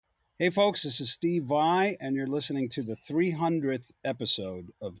Hey, folks, this is Steve Vai, and you're listening to the 300th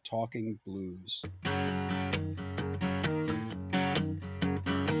episode of Talking Blues.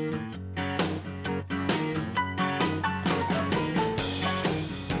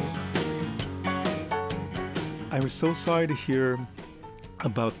 I was so sorry to hear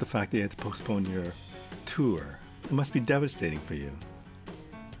about the fact that you had to postpone your tour. It must be devastating for you.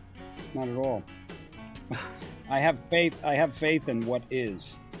 Not at all. I have faith. I have faith in what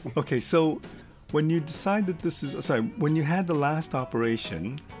is. Okay, so when you decide that when you had the last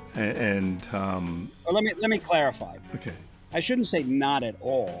operation, and Well, let me clarify. okay, I shouldn't say not at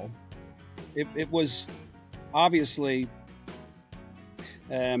all. It was obviously,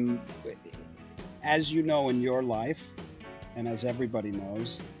 as you know in your life, and as everybody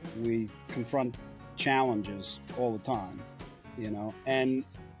knows, we confront challenges all the time, and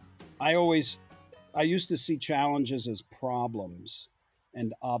I used to see challenges as problems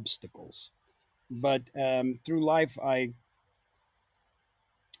and obstacles. But through life, I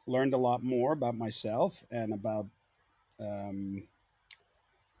learned a lot more about myself and about um,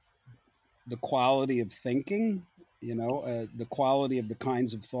 the quality of thinking, the quality of the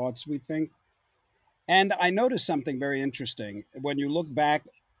kinds of thoughts we think. And I noticed something very interesting. When you look back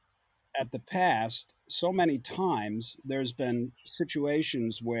at the past, so many times there's been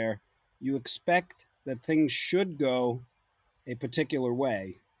situations where you expect that things should go a particular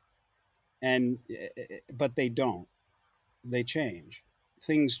way, and but they don't. They change.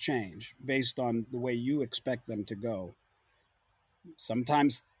 Things change based on the way you expect them to go.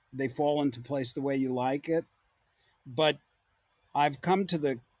 Sometimes they fall into place the way you like it, but I've come to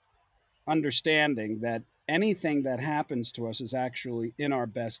the understanding that anything that happens to us is actually in our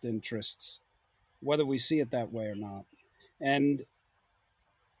best interests, whether we see it that way or not. And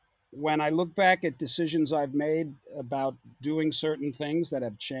when I look back at decisions I've made about doing certain things that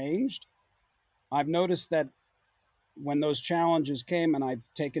have changed, I've noticed that when those challenges came and I've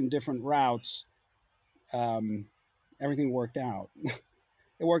taken different routes, um, everything worked out.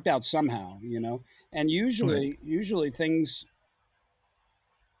 It worked out somehow. And right. usually things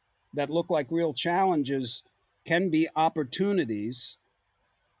that look like real challenges can be opportunities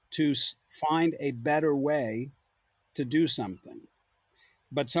to find a better way to do something.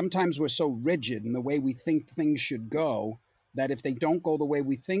 But sometimes we're so rigid in the way we think things should go that if they don't go the way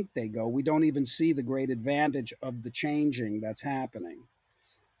we think they go, we don't even see the great advantage of the changing that's happening.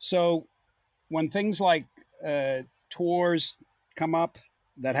 So when things like tours come up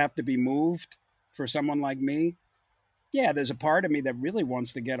that have to be moved for someone like me, yeah, there's a part of me that really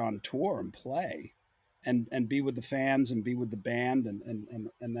wants to get on tour and play and be with the fans and be with the band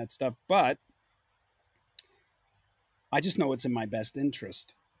and that stuff. But I just know it's in my best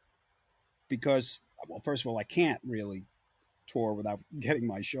interest because, well, first of all, I can't really tour without getting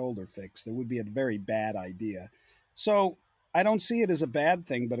my shoulder fixed. It would be a very bad idea. So I don't see it as a bad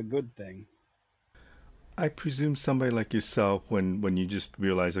thing, but a good thing. I presume somebody like yourself, when you just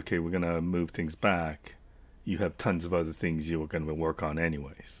realize, okay, we're gonna move things back, you have tons of other things you were gonna work on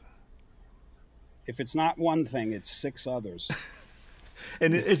anyways. If it's not one thing, it's six others.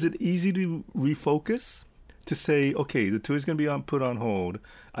 And is it easy to refocus? To say, okay, the tour is going to be put on hold.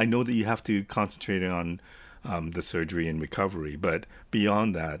 I know that you have to concentrate on the surgery and recovery, but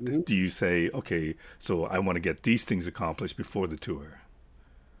beyond that, Mhm. do you say, okay, so I want to get these things accomplished before the tour?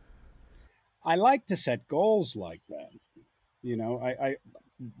 I like to set goals like that. I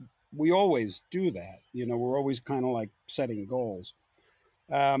we always do that. We're always kind of like setting goals.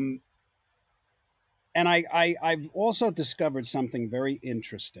 Um, and I've also discovered something very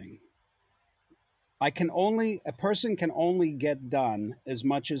interesting. A person can only get done as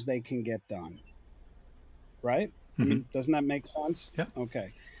much as they can get done, right? I Mm-hmm. mean, doesn't that make sense? Yeah.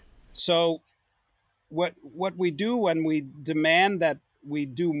 Okay. So what we do when we demand that we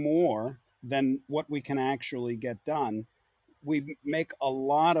do more than what we can actually get done, we make a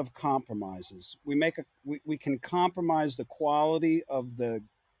lot of compromises. We can compromise the quality of the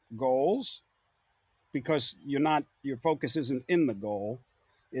goals because your focus isn't in the goal.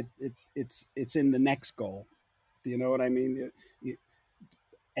 It's in the next goal. Do you know what I mean?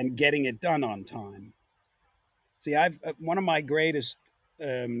 And getting it done on time. See, I've one of my greatest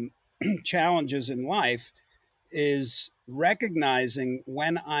um, challenges in life is recognizing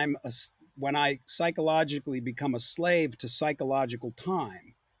when I psychologically become a slave to psychological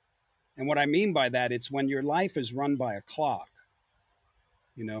time. And what I mean by that, it's when your life is run by a clock.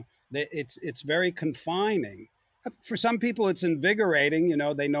 You know, it's very confining. For some people, it's invigorating.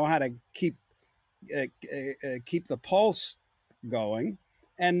 They know how to keep the pulse going,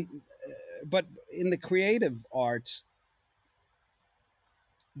 and but in the creative arts,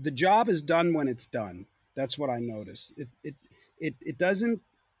 the job is done when it's done. That's what I notice. It doesn't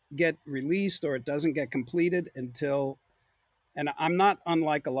get released or it doesn't get completed until, and I'm not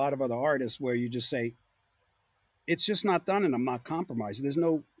unlike a lot of other artists where you just say it's just not done and I'm not compromised. There's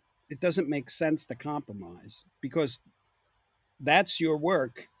no, it doesn't make sense to compromise because that's your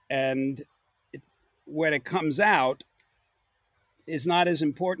work, and it, when it comes out is not as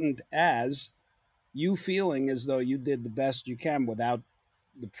important as you feeling as though you did the best you can without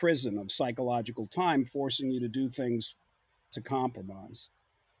the prison of psychological time forcing you to do things to compromise.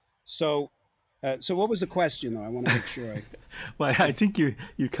 So, so what was the question though? I want to make sure I. Well, I think you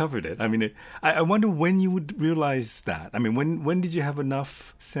covered it. I mean, I wonder when you would realize that. I mean, when did you have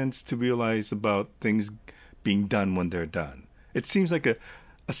enough sense to realize about things being done when they're done? It seems like a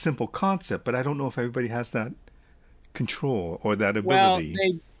simple concept, but I don't know if everybody has that control or that Well,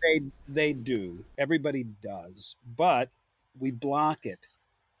 ability. they do. Everybody does, but we block it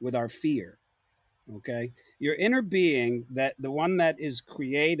with our fear. Okay, your inner being, that the one that is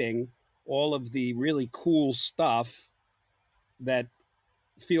creating all of the really cool stuff that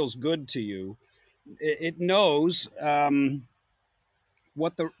feels good to you, it knows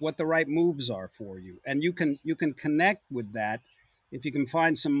what the right moves are for you, and you can connect with that if you can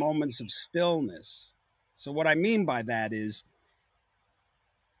find some moments of stillness. So what I mean by that is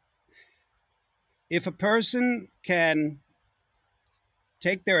if a person can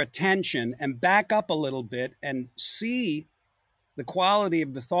take their attention and back up a little bit and see the quality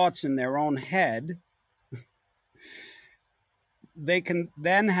of the thoughts in their own head, they can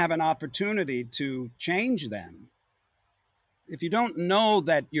then have an opportunity to change them. If you don't know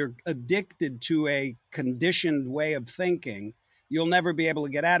that you're addicted to a conditioned way of thinking, you'll never be able to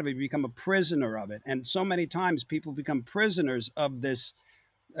get out of it. You become a prisoner of it. And so many times people become prisoners of this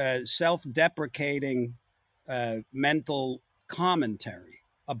self deprecating mental commentary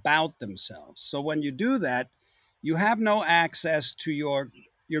about themselves. So when you do that, you have no access to your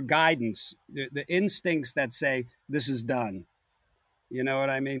guidance, the instincts that say this is done. You know what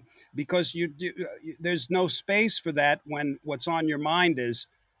I mean? Because there's no space for that when what's on your mind is,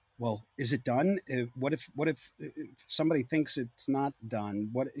 well, is it done? What if somebody thinks it's not done?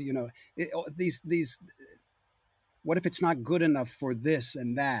 What you know? These what if it's not good enough for this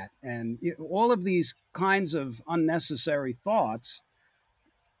and that, and all of these kinds of unnecessary thoughts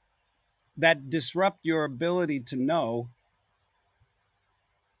that disrupt your ability to know,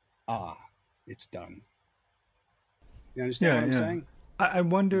 ah, it's done. You understand Yeah, what I'm yeah. saying? I Yeah.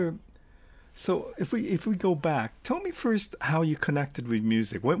 wonder. So if we go back, tell me first how you connected with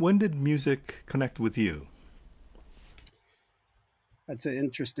music. When did music connect with you? That's an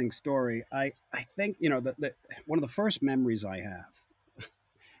interesting story. I think the one of the first memories I have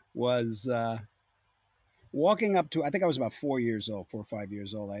was walking up to. I think I was about 4 years old, 4 or 5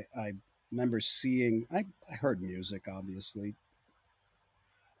 years old. I remember seeing. I heard music. Obviously,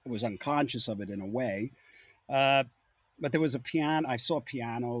 I was unconscious of it in a way. Uh, but there was a piano. I saw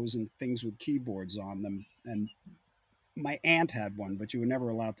pianos and things with keyboards on them, and my aunt had one, but you were never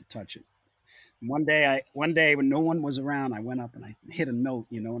allowed to touch it. One day when no one was around, I went up and I hit a note,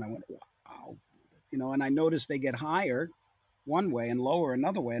 and I went, wow, and I noticed they get higher one way and lower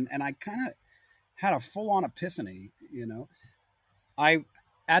another way, and I kind of had a full on epiphany. I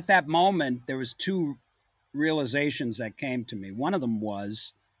At that moment there was two realizations that came to me. One of them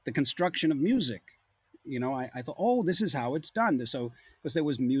was the construction of music. I thought, oh, this is how it's done. So because there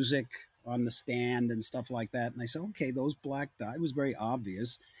was music on the stand and stuff like that, and I said, okay, those black dots. It was very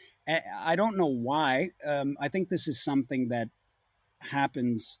obvious. I don't know why. I think this is something that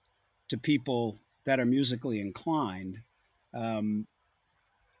happens to people that are musically inclined. Um,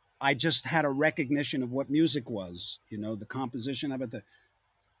 I just had a recognition of what music was. The composition of it.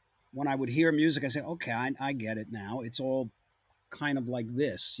 When I would hear music, I said, okay, I get it now. It's all kind of like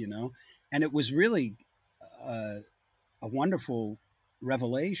this. And it was really uh, a wonderful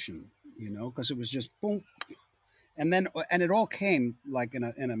revelation, because it was just boom, and it all came like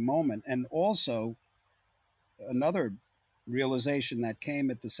in a moment. And also another realization that came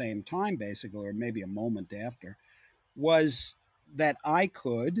at the same time, basically, or maybe a moment after, was that I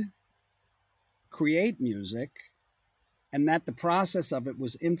could create music and that the process of it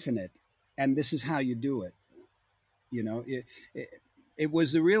was infinite. And this is how you do it. It, it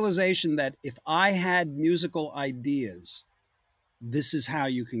was the realization that if I had musical ideas, this is how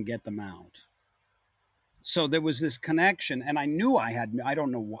you can get them out. So there was this connection, and I knew I had. I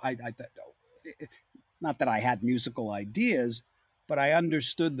don't know why. Not that I had musical ideas, but I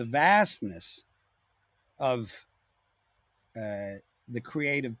understood the vastness of the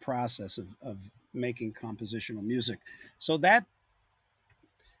creative process of making compositional music. So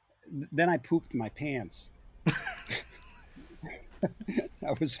then I pooped my pants. I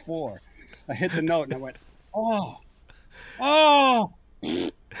was 4. I hit the note and I went, oh, oh.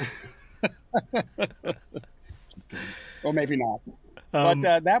 Just kidding. Or maybe not. But Um,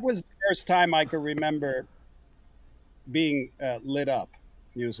 that was the first time I could remember being lit up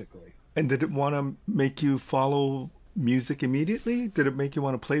musically. and did it want to make you follow music immediately? Did it make you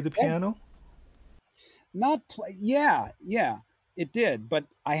want to play the Oh, piano? not play. Yeah, yeah, it did. But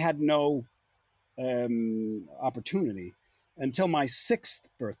I had no opportunity until my 6th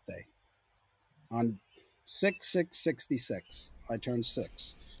birthday on 6/6/66. I turned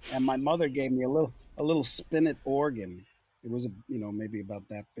 6, and my mother gave me a little spinet organ. It was maybe about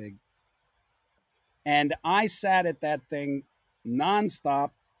that big, and I sat at that thing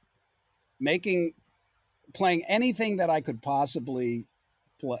nonstop, making playing anything that I could possibly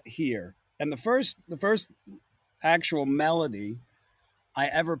hear. And the first actual melody I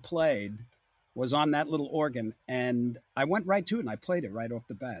ever played was on that little organ, and I went right to it and I played it right off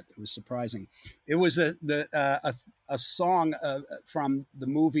the bat. It was surprising. It was a song from the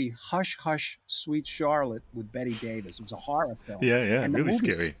movie Hush Hush Sweet Charlotte with Betty Davis. It was a horror film, Yeah, yeah, and the really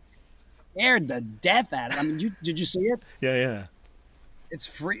movie scary. scared the death out of it. I mean, did you see it? Yeah, yeah. It's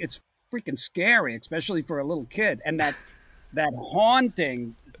freaking scary, especially for a little kid. And that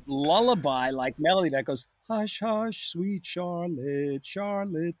haunting lullaby like melody that goes, hush, hush, sweet Charlotte,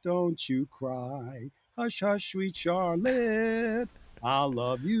 Charlotte, don't you cry. Hush, hush, sweet Charlotte, I'll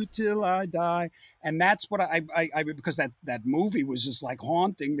love you till I die. And that's what I because that movie was just like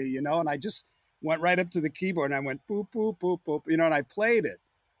haunting me, and I just went right up to the keyboard and I went boop, boop, boop, boop, and I played it.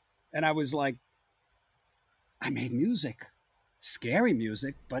 And I was like, I made music, scary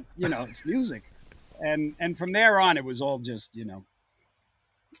music, but it's music. And from there on, it was all just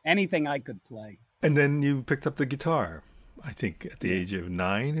anything I could play. And then you picked up the guitar, I think at the Yeah, age of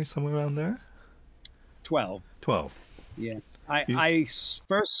 9 or somewhere around there? 12. 12. Yeah, I You, I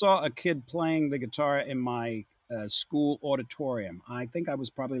first saw a kid playing the guitar in my school auditorium. I think I was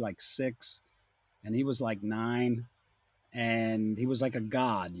probably like 6, and he was like 9, and he was like a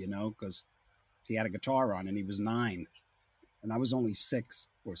god, because he had a guitar on, and he was 9, and I was only 6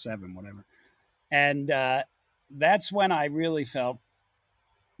 or 7, whatever. And that's when I really felt.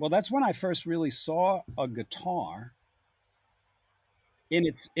 Well, that's when I first really saw a guitar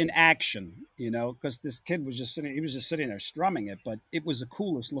in action, because this kid was just sitting. He was just sitting there strumming it, but it was the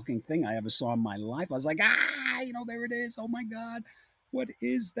coolest looking thing I ever saw in my life. I was like, there it is. Oh my god, what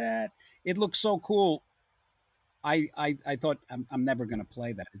is that? It looks so cool. I thought I'm never going to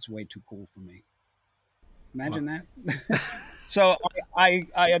play that. It's way too cool for me. wow. Imagine that. So I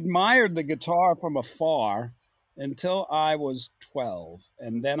admired the guitar from afar until I was 12,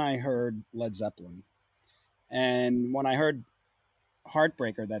 and then I heard Led Zeppelin. And when I heard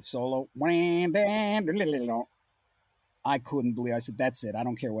Heartbreaker, that solo, I couldn't believe. I said, "That's it. I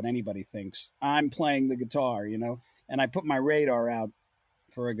don't care what anybody thinks. I'm playing the guitar." And I put my radar out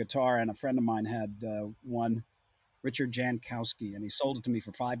for a guitar, and a friend of mine had one, Richard Jankowski, and he sold it to me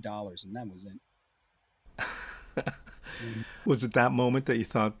for $5, and that was it. Mhm. Was it that moment that you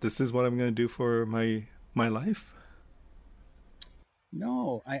thought, this is what I'm going to do for my life?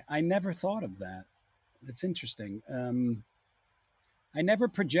 No, I never thought of that. It's interesting. I never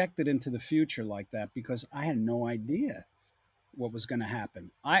projected into the future like that because I had no idea what was going to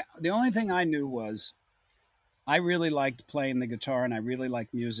happen. The only thing I knew was I really liked playing the guitar and I really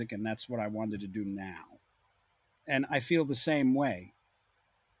liked music, and that's what I wanted to do now. And I feel the same way.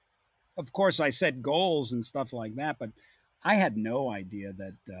 Of course, I set goals and stuff like that, but I had no idea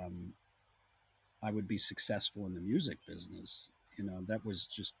that I would be successful in the music business. That was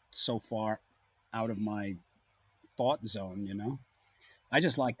just so far out of my thought zone. I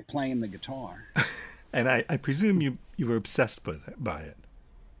just liked playing the guitar. And I presume you were obsessed by it.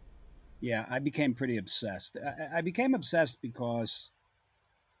 Yeah, I became pretty obsessed. I became obsessed because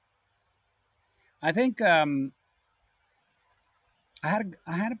I think I had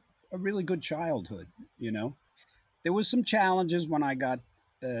a really good childhood. You know, there was some challenges when I got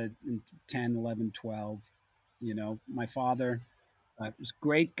 10, 11, 12. My father was a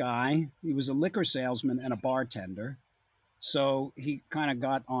great guy. He was a liquor salesman and a bartender, so he kind of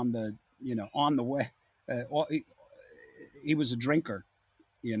got on the way. He was a drinker,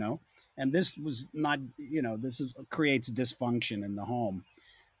 you know, and this was not, this is creates dysfunction in the home.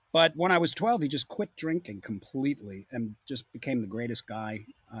 But when I was 12, he just quit drinking completely and just became the greatest guy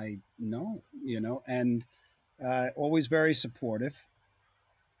I know, and always very supportive.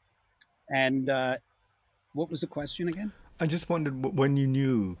 And what was the question again? I just wondered when you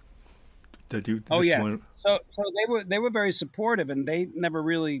knew that you Oh this yeah. one. So they were very supportive, and they never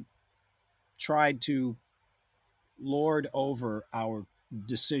really. tried to lord over our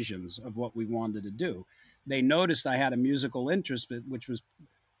decisions of what we wanted to do. They noticed I had a musical interest, which was,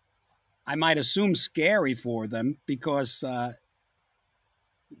 I might assume, scary for them because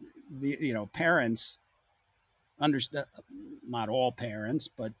the parents understand. Not all parents,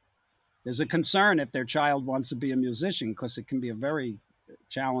 but there's a concern if their child wants to be a musician because it can be a very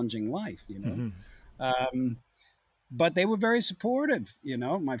challenging life. Hmm. Um, but they were very supportive.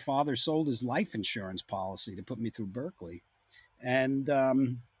 My father sold his life insurance policy to put me through Berkeley, and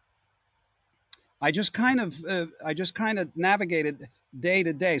I just kind of navigated day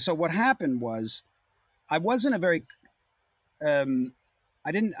to day. So what happened was I wasn't a very um,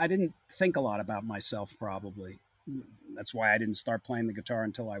 I didn't think a lot about myself probably. That's why I didn't start playing the guitar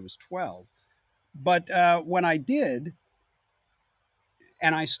until I was 12. But when I did,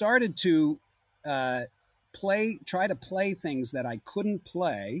 and I started to uh, try to play things that I couldn't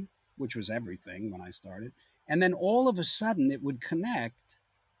play, which was everything when I started, and then all of a sudden it would connect.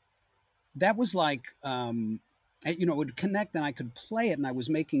 That was like, it would connect and I could play it and I was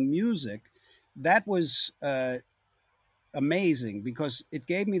making music. That was amazing because it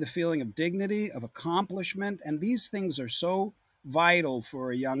gave me the feeling of dignity, of accomplishment. And these things are so vital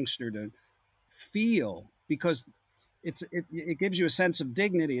for a youngster to feel because it gives you a sense of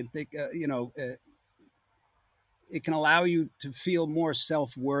dignity. It can allow you to feel more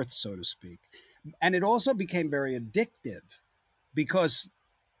self-worth, so to speak. And it also became very addictive because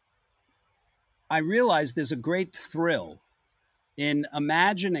I realized there's a great thrill in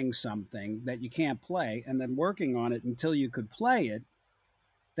imagining something that you can't play and then working on it until you could play it.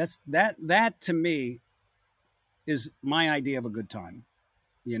 That to me is my idea of a good time,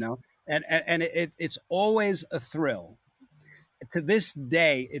 you know. And it's always a thrill. To this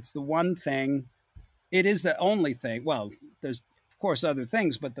day, it's the one thing. It is the only thing. Well, there's of course other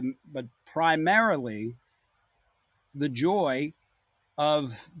things, but primarily the joy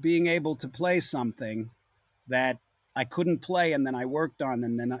of being able to play something that I couldn't play, and then I worked on,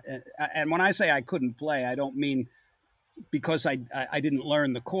 and when I say I couldn't play, I don't mean because I didn't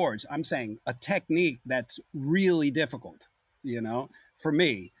learn the chords. I'm saying a technique that's really difficult, for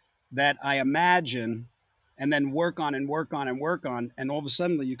me, that I imagine and then work on and work on and work on, and all of a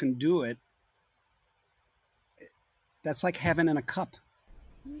sudden you can do it. That's like heaven in a cup.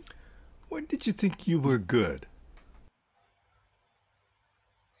 When did you think you were good?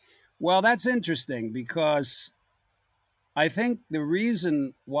 Well, that's interesting because I think the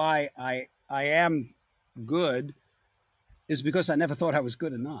reason why I am good is because I never thought I was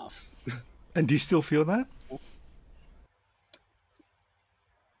good enough. And do you still feel that?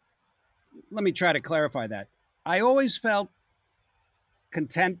 Let me try to clarify that. I always felt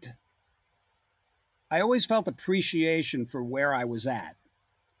content. I always felt appreciation for where I was at,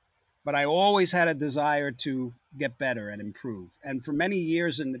 but I always had a desire to get better and improve. And for many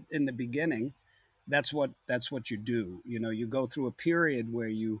years in the beginning, that's what you do. You go through a period where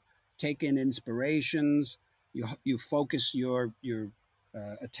you take in inspirations, you focus your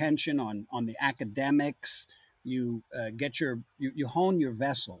attention on the academics, you hone your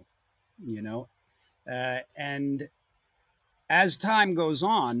vessel, you know, and as time goes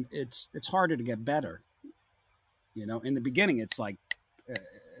on, it's harder to get better. In the beginning, it's like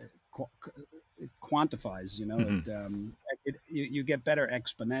uh, it quantifies. Hmm. You get better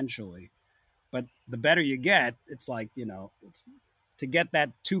exponentially, but the better you get, it's like it's to get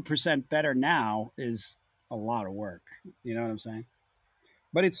that 2% better now is a lot of work. You know what I'm saying?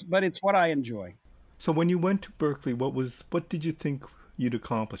 But it's what I enjoy. So when you went to Berkeley, what did you think you'd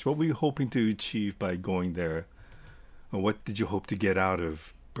accomplish? What were you hoping to achieve by going there? Or what did you hope to get out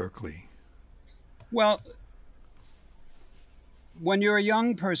of Berkeley? Well, when you're a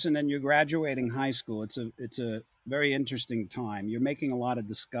young person and you're graduating high school, it's a very interesting time. You're making a lot of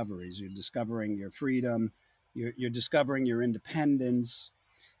discoveries. You're discovering your freedom. You're discovering your independence,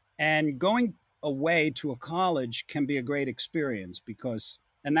 and going away to a college can be a great experience because,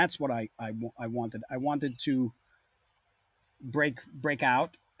 and that's what I wanted. I wanted to break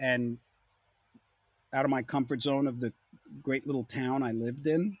and out of my comfort zone of the great little town I lived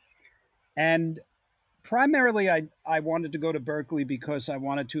in, and primarily I wanted to go to Berkeley because I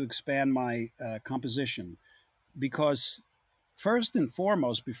wanted to expand my composition. Because first and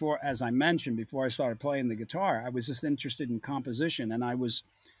foremost, before, as I mentioned, before I started playing the guitar, I was just interested in composition, and I was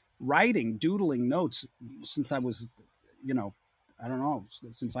writing, doodling notes since I was, you know, I don't know,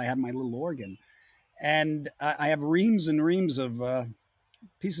 since I had my little organ, and I have reams and reams of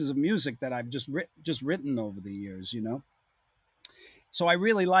pieces of music that I've just written over the years. So I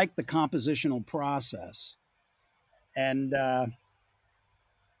really like the compositional process, and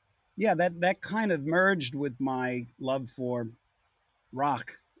yeah, that kind of merged with my love for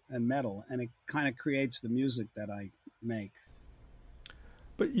rock and metal, and it kind of creates the music that I make.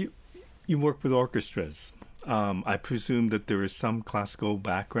 But you work with orchestras. I presume that there is some classical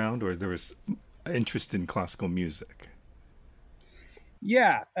background, or there is interest in classical music.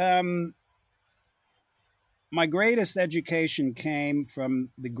 Yeah, my greatest education came from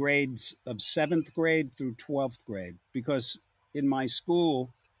the grades of seventh grade through 12th grade because in my school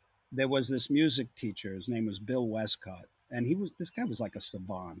there was this music teacher. His name was Bill Westcott, and this guy was like a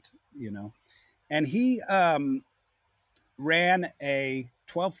savant, you know. And he ran a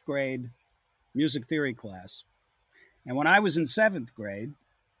 12th grade music theory class. And when I was in seventh grade,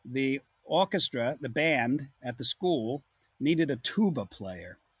 the orchestra, the band at the school, needed a tuba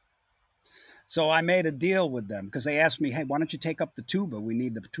player. So I made a deal with them because they asked me, hey, why don't you take up the tuba? We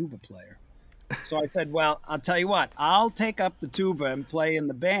need the tuba player. So I said, well, I'll tell you what, I'll take up the tuba and play in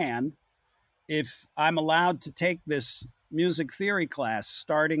the band if I'm allowed to take this music theory class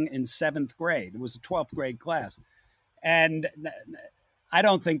starting in seventh grade. It was a 12th grade class. And I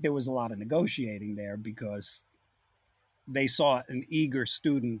don't think there was a lot of negotiating there because they saw an eager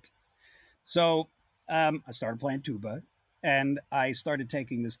student. So I started playing tuba and I started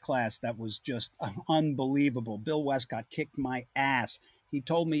taking this class that was just unbelievable. Bill Westcott kicked my ass. He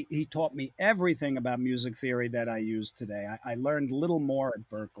taught me everything about music theory that I use today. I learned little more at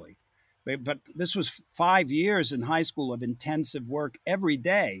Berklee. But this was 5 years in high school of intensive work every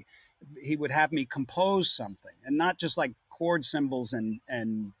day. He would have me compose something and not just like chord symbols and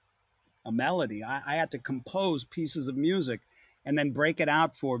a melody. I had to compose pieces of music and then break it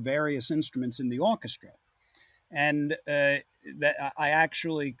out for various instruments in the orchestra. And that I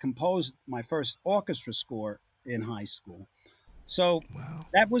actually composed my first orchestra score in high school. So Wow.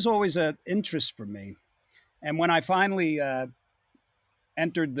 that was always an interest for me. And when I finally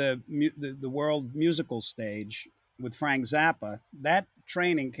entered the world musical stage with Frank Zappa, that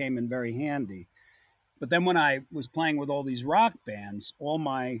training came in very handy. But then when I was playing with all these rock bands, all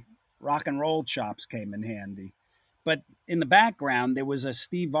my rock and roll chops came in handy. But in the background, there was a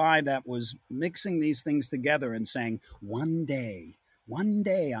Steve Vai that was mixing these things together and saying, one day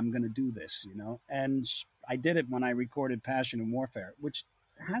I'm going to do this, you know? And I did it when I recorded Passion and Warfare, which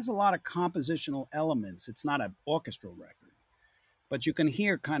has a lot of compositional elements. It's not an orchestral record, but you can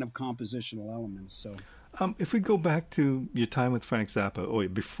hear kind of compositional elements. So If we go back to your time with Frank Zappa, or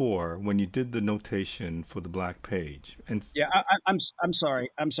before when you did the notation for the Black Page, and yeah, I'm sorry,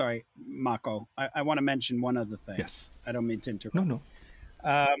 Mako. I want to mention one other thing. yes, I don't mean to interrupt. no, no,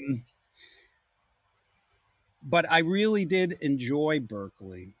 Um, but I really did enjoy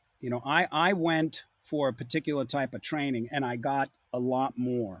Berklee. You know, I went for a particular type of training and I got a lot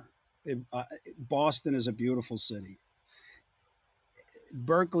more. Boston is a beautiful city.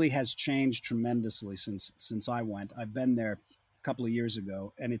 Berklee has changed tremendously since I went. I've been there a couple of years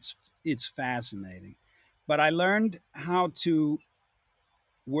ago, and it's fascinating. But I learned how to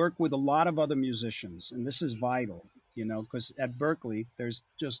work with a lot of other musicians, and this is vital, you know, because at Berklee there's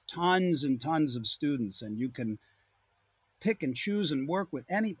just tons and tons of students, and you can pick and choose and work with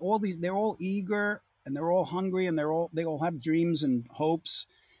any all these. They're all eager and they're all hungry and they all have dreams and hopes.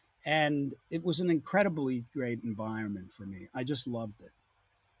 And it was an incredibly great environment for me. I just loved it.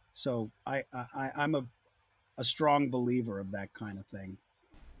 So I'm a strong believer of that kind of thing.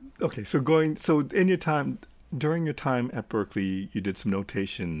 okay. So in your time during your time at Berklee, you did some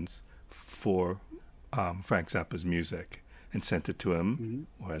notations for Frank Zappa's music and sent it to him.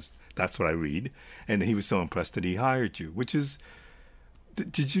 Mm-hmm. Whereas that's what I read, and he was so impressed that he hired you. Which is,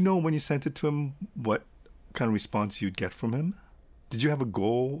 did you know when you sent it to him what kind of response you'd get from him? Did you have a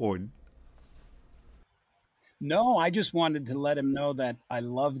goal or? No, I just wanted to let him know that I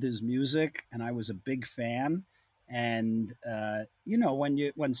loved his music and I was a big fan. And you know,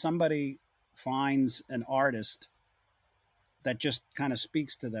 when somebody finds an artist that just kind of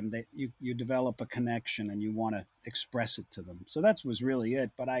speaks to them, that you develop a connection and you want to express it to them. So that was really it.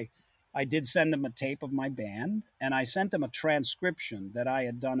 But I did send him a tape of my band, and I sent him a transcription that I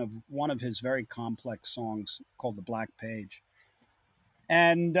had done of one of his very complex songs called The Black Page.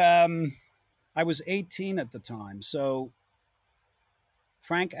 And I was 18 at the time, so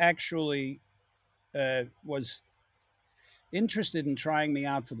Frank actually was interested in trying me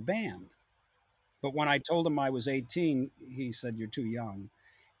out for the band. But when I told him I was 18, he said, "You're too young."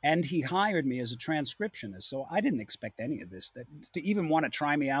 And he hired me as a transcriptionist. So I didn't expect any of this. To even want to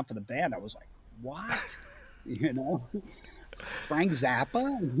try me out for the band, I was like, what? You know, Frank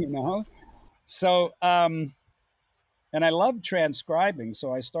Zappa, you know? So, and I loved transcribing.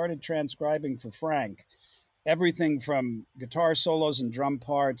 So I started transcribing for Frank. everything from guitar solos and drum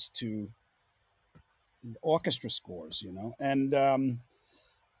parts to orchestra scores, you know. And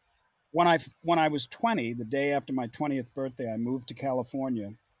when I was 20, the day after my 20th birthday, I moved to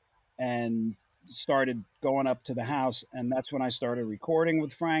California and started going up to the house, and that's when I started recording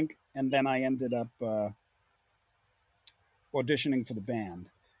with Frank, and then I ended up auditioning for the band.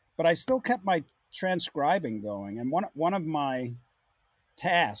 But I still kept my transcribing going, and one of my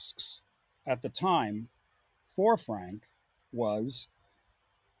tasks at the time for Frank was,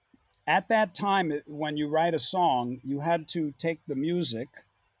 at that time, when you write a song, you had to take the music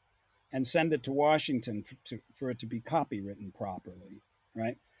and send it to Washington for it to be copywritten properly,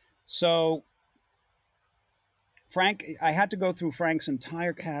 right? So I had to go through Frank's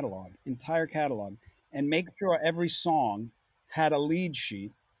entire catalog, and make sure every song had a lead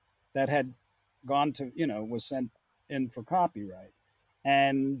sheet that had gone to, was sent in for copyright.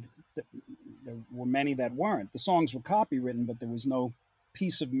 And there were many that weren't. The songs were copywritten, but there was no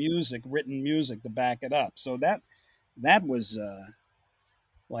piece of music, written music, to back it up. So that was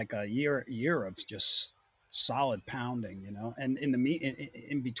like a year of just solid pounding, you know. And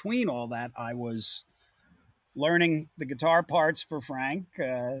in between all that, I was learning the guitar parts for Frank,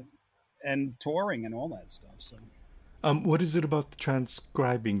 and touring and all that stuff. So What is it about the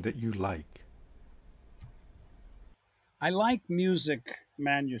transcribing that you like? I like music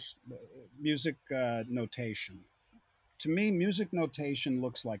notation. To me, music notation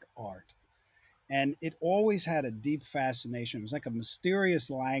looks like art, and it always had a deep fascination. It was like a mysterious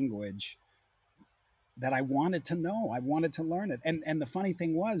language that I wanted to know. I wanted to learn it, and the funny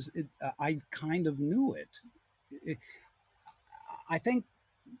thing was, I kind of knew it. it. I think,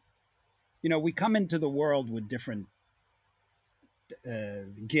 we come into the world with different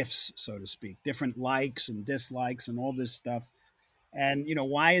gifts, so to speak, different likes and dislikes and all this stuff. And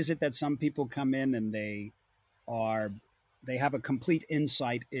why is it that some people come in and are they have a complete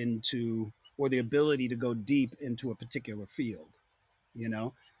insight into, or the ability to go deep into a particular field, you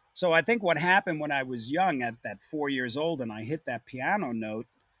know? So I think what happened when I was young, at that 4 years old, and I hit that piano note,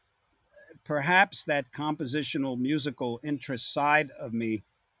 perhaps that compositional musical interest side of me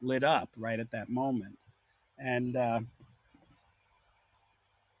lit up right at that moment. And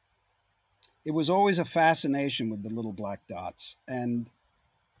it was always a fascination with the little black dots. And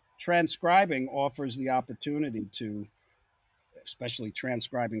transcribing offers the opportunity to, especially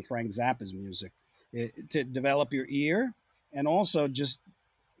transcribing Frank Zappa's music, to develop your ear, and also just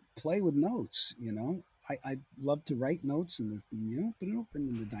play with notes. I love to write notes, and and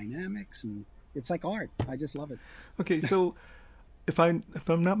the dynamics, and it's like art. I just love it. Okay, so if I'm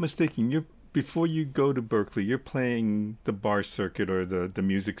not mistaken, you're before you go to Berkeley, you're playing the bar circuit or the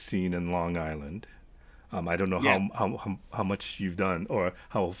music scene in Long Island. I don't know Yeah. how much you've done or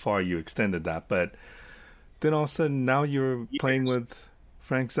how far you extended that, but then all of a sudden now you're playing Years. with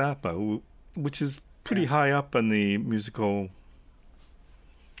Frank Zappa, which is pretty Yeah. high up on the musical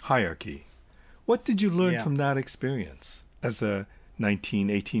hierarchy. What did you learn Yeah. from that experience as a 19,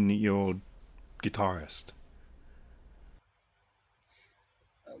 18-year-old guitarist?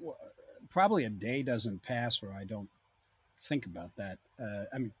 Well, probably a day doesn't pass where I don't think about that.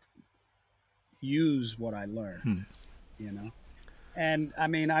 I mean, use what I learned, Hmm. you know? And I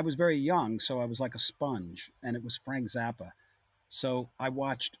mean, I was very young, so I was like a sponge, and it was Frank Zappa. So I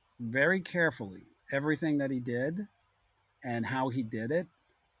watched very carefully everything that he did and how he did it,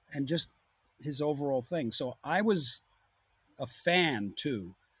 and just his overall thing. So I was a fan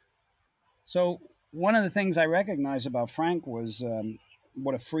too. So one of the things I recognized about Frank was,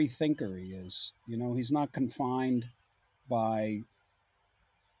 what a free thinker he is. He's not confined by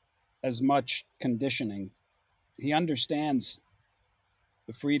as much conditioning. He understands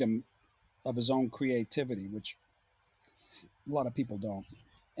the freedom of his own creativity, which a lot of people don't.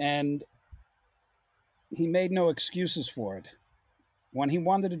 And he made no excuses for it. When he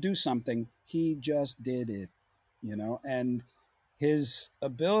wanted to do something, he just did it. And his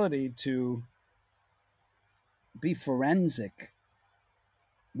ability to be forensic,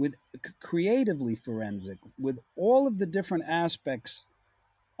 with creatively forensic, with all of the different aspects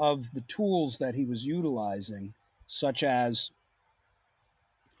of the tools that he was utilizing, such as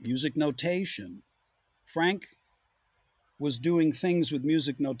music notation. Frank was doing things with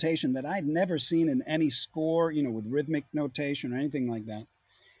music notation that I'd never seen in any score, with rhythmic notation or anything like that.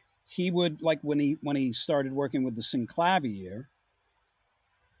 He would, like, when he started working with the synclavier,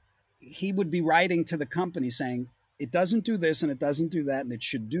 he would be writing to the company saying, it doesn't do this and it doesn't do that, and it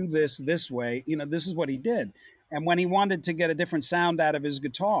should do this way. This is what he did. And when he wanted to get a different sound out of his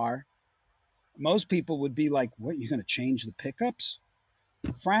guitar, most people would be like, what, you're going to change the pickups?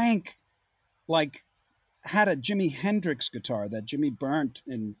 Frank, like, had a Jimi Hendrix guitar that Jimmy burnt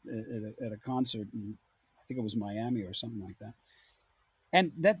at a concert in, I think it was Miami or something like that.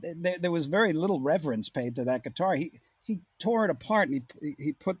 And there was very little reverence paid to that guitar. He tore it apart and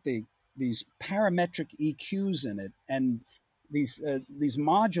he put these parametric EQs in it and these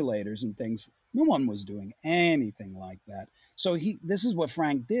modulators and things. No one was doing anything like that. So this is what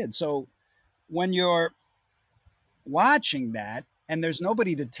Frank did. So when you're watching that and there's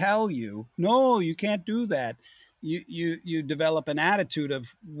nobody to tell you, no, you can't do that. You develop an attitude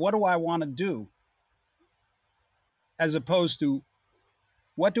of what do I want to do, as opposed to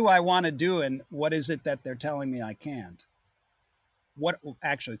what do I want to do and what is it that they're telling me I can't. What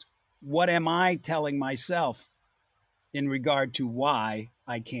actually, what am I telling myself in regard to why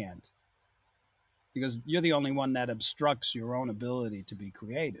I can't? Because you're the only one that obstructs your own ability to be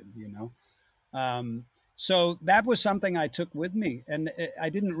creative, you know. So that was something I took with me, and I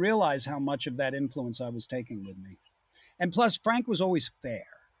didn't realize how much of that influence I was taking with me. And plus, Frank was always fair,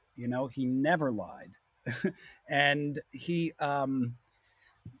 you know. He never lied, and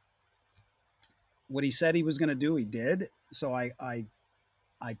what he said he was going to do, he did. So I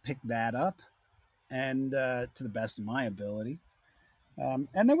picked that up, and to the best of my ability.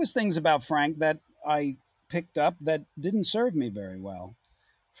 And there was things about Frank that I picked up that didn't serve me very well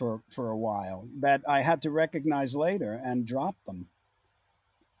for a while, that I had to recognize later and drop them.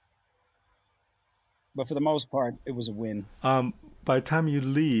 But for the most part, it was a win. By the time you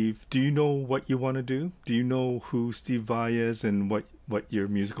leave, do you know what you want to do? Do you know who Steve Vai is and what your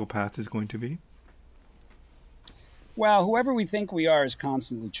musical path is going to be? Well, whoever we think we are is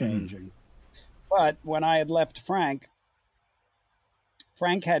constantly changing. But when I had left Frank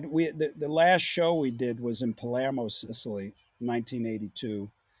had the last show we did was in Palermo, Sicily, 1982,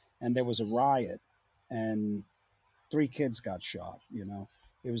 and there was a riot, and 3 kids got shot. You know,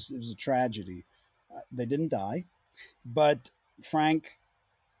 it was a tragedy. They didn't die, but Frank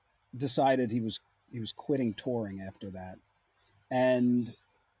decided he was quitting touring after that, and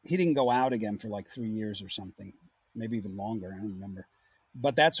he didn't go out again for like 3 years or something, maybe even longer. I don't remember,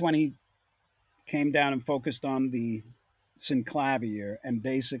 but that's when he came down and focused on the synclavier, and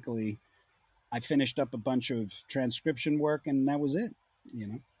basically I finished up a bunch of transcription work, and that was it, you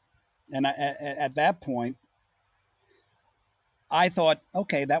know. And at that point, I thought,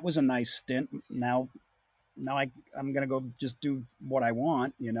 okay, that was a nice stint. Now I'm gonna go just do what I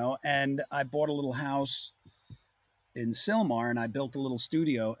want, you know. And I bought a little house in Sylmar, and I built a little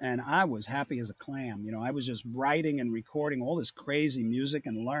studio, and I was happy as a clam. You know, I was just writing and recording all this crazy music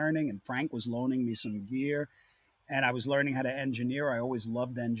and learning. And Frank was loaning me some gear, and I was learning how to engineer. I always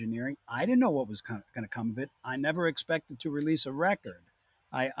loved engineering. I didn't know what was going to come of it. I never expected to release a record.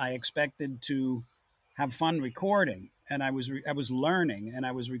 I expected to have fun recording, and I was learning, and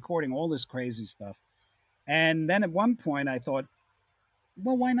I was recording all this crazy stuff. And then at one point, I thought,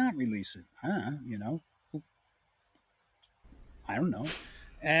 well, why not release it? You know, I don't know.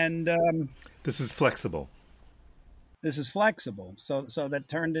 And This is flexible. this is flexible. So that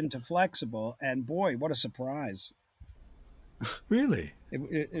turned into flexible, and boy, what a surprise! Really?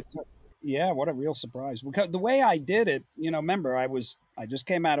 It yeah, what a real surprise. Because the way I did it, you know, remember I just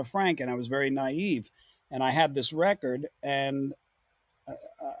came out of Frank, and I was very naive, and I had this record, and uh,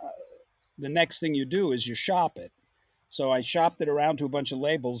 uh, the next thing you do is you shop it. So I shopped it around to a bunch of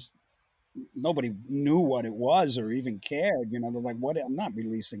labels. Nobody knew what it was or even cared. You know, they're like, "What? I'm not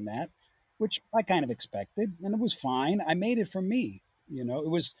releasing that," which I kind of expected, and it was fine. I made it for me. You know, it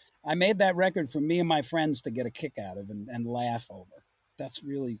was I made that record for me and my friends to get a kick out of and laugh over. That's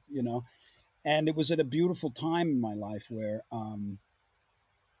really, you know, and it was at a beautiful time in my life where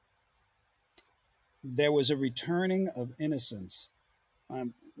there was a returning of innocence.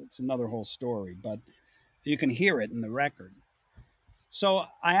 It's another whole story, but you can hear it in the record. So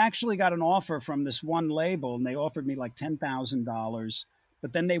I actually got an offer from this one label, and they offered me like $10,000,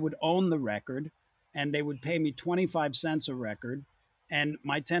 but then they would own the record, and they would pay me 25 cents a record, and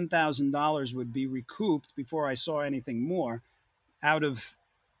my $10,000 would be recouped before I saw anything more out of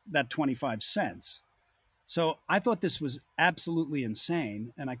that 25 cents. So I thought this was absolutely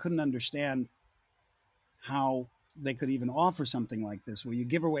insane, and I couldn't understand how they could even offer something like this, where you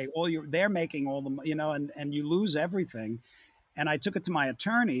give away they're making all the, you know, and you lose everything. And I took it to my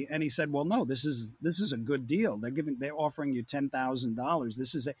attorney, and he said, "Well, no, this is a good deal. They're offering you $10,000.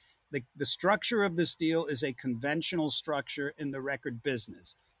 This is the structure of this deal is a conventional structure in the record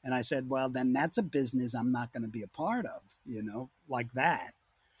business." And I said, "Well, then that's a business I'm not going to be a part of, you know, like that."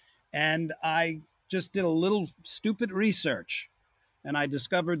 And I just did a little stupid research, and I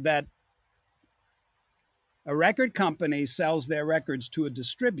discovered that a record company sells their records to a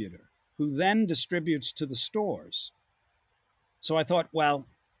distributor who then distributes to the stores. So I thought, well,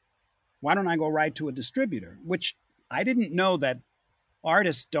 why don't I go right to a distributor? Which I didn't know that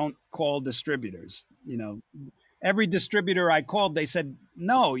artists don't call distributors. Every distributor I called, they said,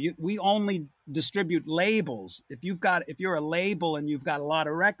 no, we only distribute labels. If you're a label and you've got a lot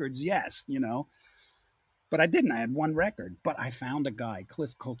of records, yes. But I didn't. I had one record. But I found a guy,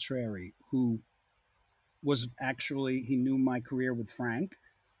 Cliff Coltreri, who was actually, he knew my career with Frank,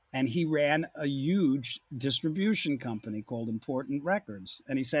 and he ran a huge distribution company called Important Records.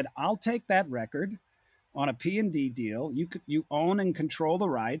 And he said, I'll take that record on a P&D deal. You own and control the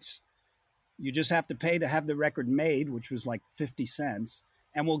rights. You just have to pay to have the record made, which was like 50 cents,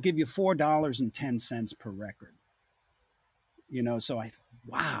 and we'll give you $4.10 per record. So I thought,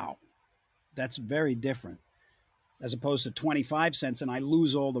 wow, that's very different, as opposed to 25 cents, and I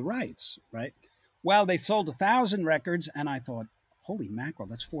lose all the rights, right? Well, they sold 1,000 records, and I thought, holy mackerel,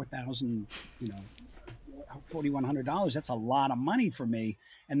 that's $4,100. That's a lot of money for me.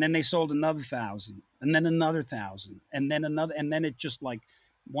 And then they sold another 1,000, and then another 1,000, and then another, and then it just like,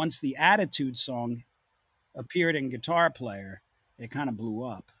 once the Attitude song appeared in Guitar Player, it kind of blew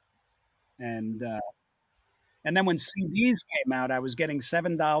up. And then when CDs came out, I was getting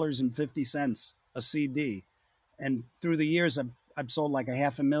 $7.50 a CD. And through the years, I've sold like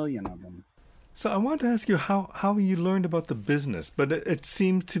 500,000 of them. So I wanted to ask you how you learned about the business, but it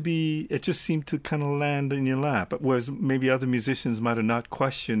just seemed to kind of land in your lap. Whereas maybe other musicians might have not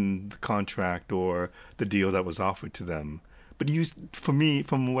questioned the contract or the deal that was offered to them. But for me,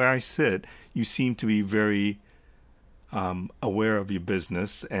 from where I sit, you seem to be very aware of your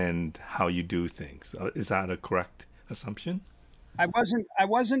business and how you do things. Is that a correct assumption? I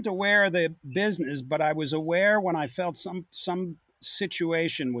wasn't aware of the business, but I was aware when I felt some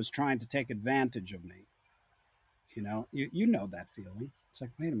situation was trying to take advantage of me. You know that feeling. It's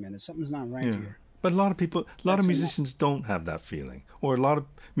like, wait a minute, something's not right here. But a lot of musicians don't have that feeling, or a lot of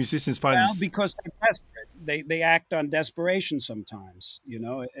musicians find because they're desperate. They act on desperation sometimes,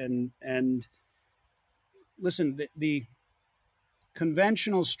 and listen, the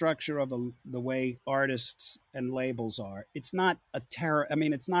conventional structure of the way artists and labels are, it's not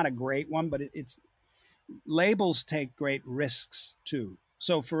it's not a great one, but it's labels take great risks too.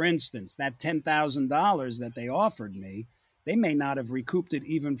 So for instance, that $10,000 that they offered me, they may not have recouped it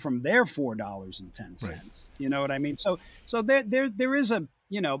even from their $4.10. Right. You know what I mean? So there is a,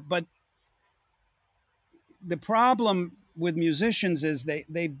 but the problem with musicians is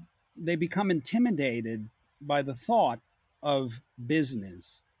they become intimidated by the thought of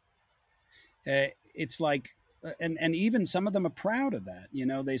business. It's like, and even some of them are proud of that.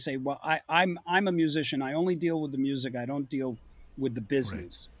 They say, well, I'm a musician. I only deal with the music. I don't deal with the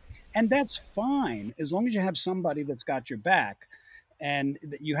business. Right. And that's fine, as long as you have somebody that's got your back, and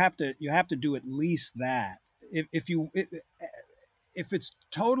you have to do at least that. If it's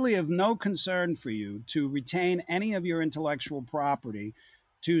totally of no concern for you to retain any of your intellectual property,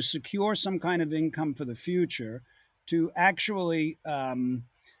 to secure some kind of income for the future, to actually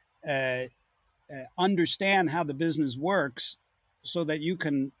understand how the business works so that you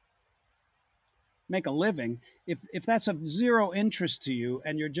can make a living, if that's of zero interest to you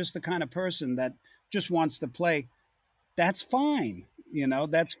and you're just the kind of person that just wants to play, that's fine.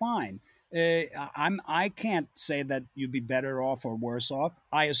 That's fine. I can't say that you'd be better off or worse off.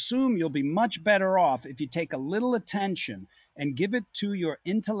 I assume you'll be much better off if you take a little attention and give it to your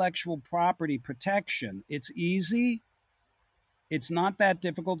intellectual property protection. It's easy. It's not that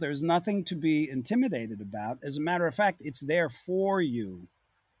difficult. There's nothing to be intimidated about. As a matter of fact, it's there for you.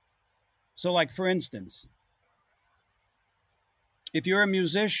 So like, for instance, if you're a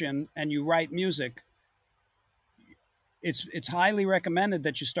musician and you write music, it's highly recommended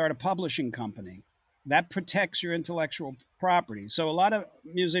that you start a publishing company. That protects your intellectual property. So a lot of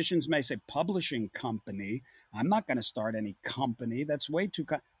musicians may say, publishing company? I'm not going to start any company. That's way too...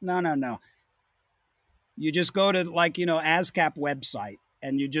 No. You just go to ASCAP website,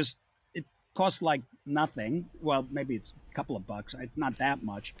 and it costs like nothing. Well, maybe it's a couple of bucks. It's not that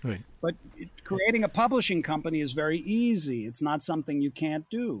much. Right. But creating a publishing company is very easy. It's not something you can't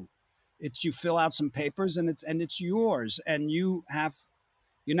do. You fill out some papers and it's yours, and you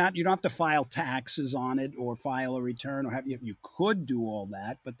don't have to file taxes on it or file a return or you could do all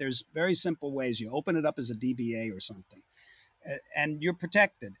that, but there's very simple ways. You open it up as a DBA or something, and you're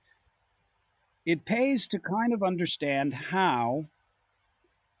protected. It pays to kind of understand how,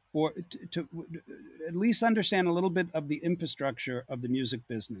 or to at least understand a little bit of the infrastructure of the music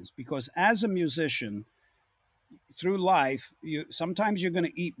business, because as a musician through life, sometimes you're going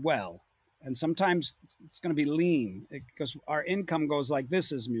to eat well. And sometimes it's going to be lean because our income goes like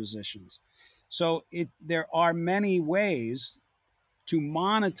this as musicians. So there are many ways to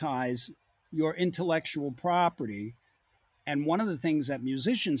monetize your intellectual property. And one of the things that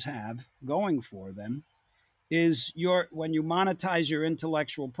musicians have going for them is when you monetize your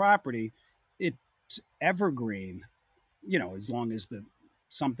intellectual property, it's evergreen, as long as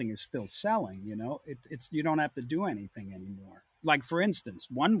something is still selling, it's you don't have to do anything anymore. Like, for instance,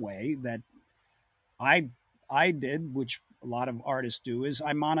 one way that I did, which a lot of artists do, is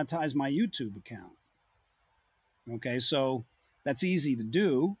I monetize my YouTube account. Okay, so that's easy to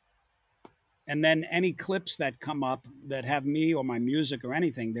do. And then any clips that come up that have me or my music or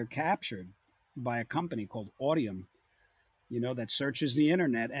anything, they're captured by a company called Audium, that searches the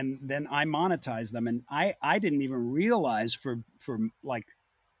internet, and then I monetize them. And I didn't even realize for like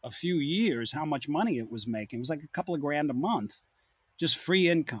a few years how much money it was making. It was like a couple of grand a month, just free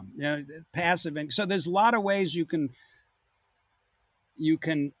income, passive income. So there's a lot of ways you can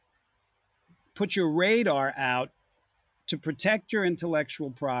put your radar out to protect your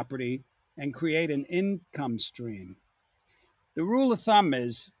intellectual property and create an income stream. The rule of thumb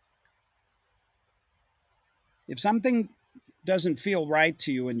is, if something doesn't feel right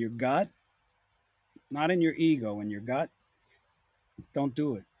to you in your gut, not in your ego, in your gut, don't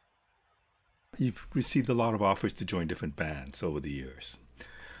do it. You've received a lot of offers to join different bands over the years.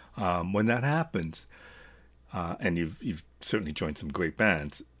 When that happens, and you've certainly joined some great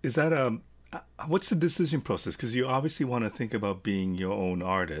bands, is that what's the decision process? Because you obviously want to think about being your own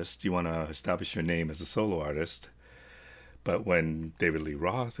artist. You want to establish your name as a solo artist. But when David Lee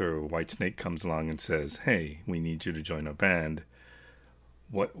Roth or Whitesnake comes along and says, "Hey, we need you to join our band,"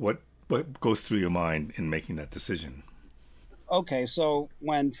 what goes through your mind in making that decision? Okay, so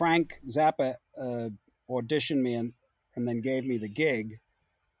when Frank Zappa auditioned me and then gave me the gig,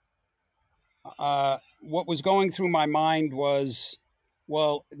 what was going through my mind was,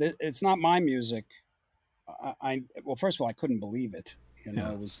 well, it's not my music. Well, first of all, I couldn't believe it.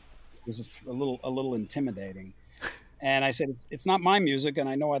 Yeah. It was a little intimidating. And I said, it's not my music, and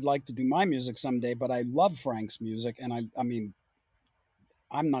I know I'd like to do my music someday, but I love Frank's music, and I mean,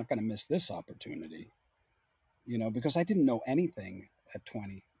 I'm not going to miss this opportunity, because I didn't know anything at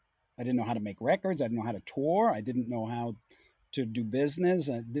 20. I didn't know how to make records. I didn't know how to tour. I didn't know how to do business.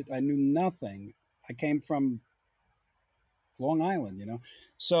 I knew nothing. I came from Long Island,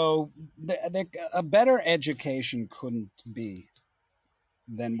 So a better education couldn't be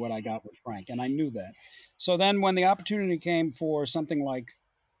than what I got with Frank, and I knew that. So then when the opportunity came for something like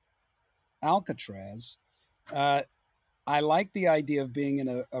Alcatraz, I liked the idea of being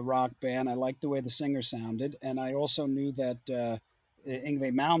in a rock band. I liked the way the singer sounded, and I also knew that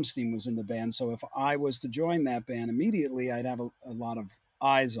Yngwie Malmsteen was in the band. So if I was to join that band immediately, I'd have a lot of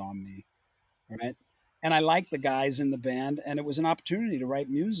eyes on me, right? And I liked the guys in the band, and it was an opportunity to write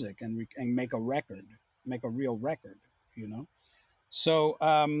music and make a record, make a real record, So,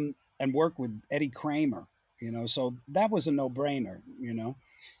 and work with Eddie Kramer, so that was a no-brainer,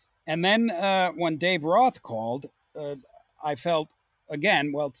 And then when Dave Roth called, I felt,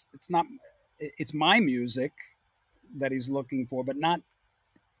 again, well, it's my music that he's looking for, but not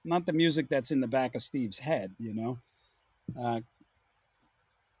the music that's in the back of Steve's head,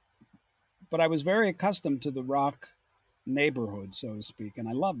 But I was very accustomed to the rock neighborhood, so to speak, and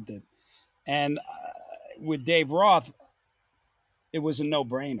I loved it. And with Dave Roth, it was a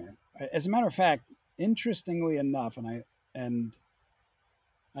no-brainer. As a matter of fact, interestingly enough, and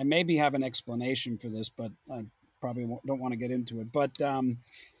I maybe have an explanation for this, but I probably don't want to get into it. But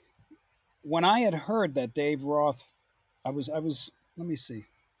when I had heard that Dave Roth, I was let me see,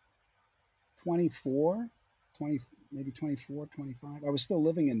 24, 20, maybe 24, 25. I was still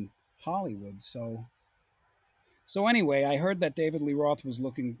living in Hollywood, so anyway, I heard that David Lee Roth was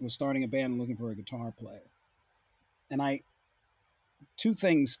starting a band and looking for a guitar player, and two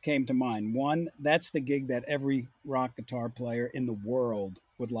things came to mind. One, that's the gig that every rock guitar player in the world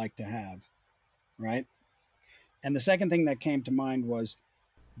would like to have, right? And the second thing that came to mind was,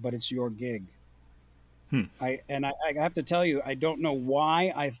 but it's your gig. I have to tell you, I don't know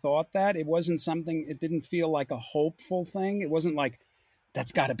why I thought that. It wasn't something, it didn't feel like a hopeful thing. It wasn't like,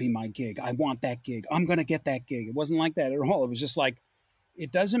 that's got to be my gig. I want that gig. I'm going to get that gig. It wasn't like that at all. It was just like,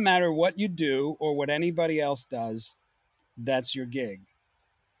 it doesn't matter what you do or what anybody else does, that's your gig.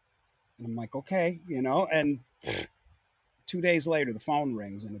 And I'm like, okay, and 2 days later, the phone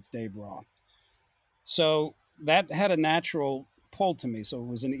rings and it's Dave Roth. So that had a natural pull to me. So it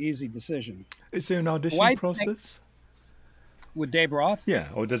was an easy decision. Is there an audition process? With Dave Roth? Yeah.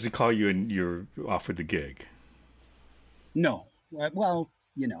 Or does he call you and you're offered the gig? No. Well,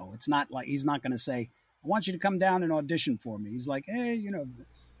 It's not like he's not going to say, I want you to come down and audition for me. He's like, hey,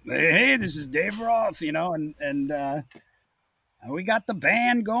 hey, this is Dave Roth, and we got the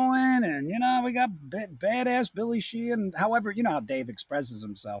band going, and we got badass Billy Sheehan. However, you know how Dave expresses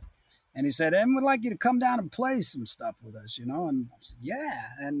himself, and he said, "And we'd like you to come down and play some stuff with us," And I said, "Yeah."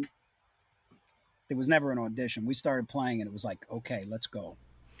 And there was never an audition. We started playing, and it was like, "Okay, let's go,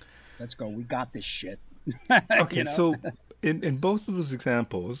 We got this shit." Okay, so in both of those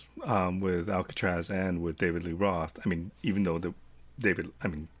examples, with Alcatraz and with David Lee Roth, I mean, even though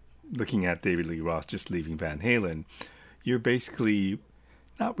looking at David Lee Roth just leaving Van Halen, you're basically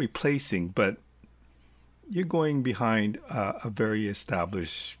not replacing, but you're going behind a very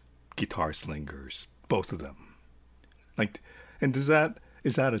established guitar slingers, both of them. And is that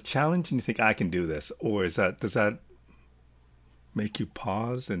a challenge? And you think I can do this, or does that make you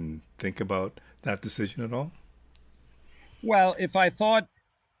pause and think about that decision at all? Well, if I thought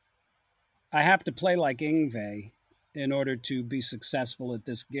I have to play like Yngwie in order to be successful at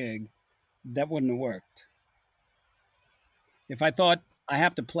this gig, that wouldn't have worked. If I thought I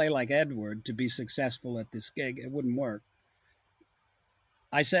have to play like Edward to be successful at this gig, it wouldn't work.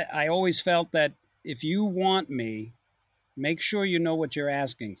 I always felt that if you want me, make sure you know what you're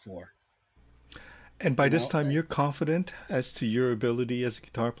asking for. And by this time, you're confident as to your ability as a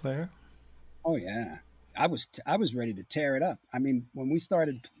guitar player? Oh, yeah. I was ready to tear it up. I mean, when we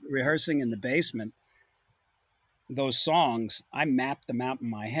started rehearsing in the basement, those songs, I mapped them out in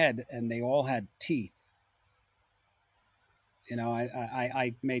my head, and they all had teeth.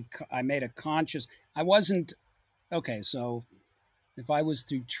 I made a conscious. I wasn't okay. So, if I was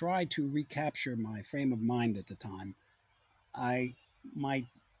to try to recapture my frame of mind at the time, I might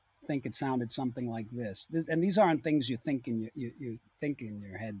think it sounded something like this. And these aren't things you think you think in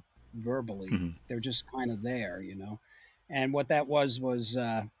your head verbally. Mm-hmm. They're just kind of there, And what that was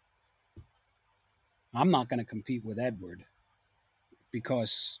I'm not going to compete with Edward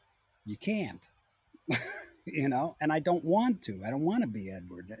because you can't. And I don't want to. I don't want to be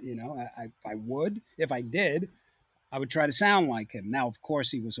Edward. I would. If I did, I would try to sound like him. Now, of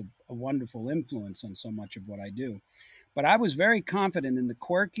course, he was a wonderful influence on so much of what I do. But I was very confident in the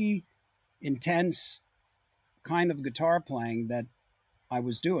quirky, intense kind of guitar playing that I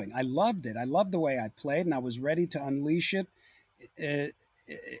was doing. I loved it. I loved the way I played, and I was ready to unleash it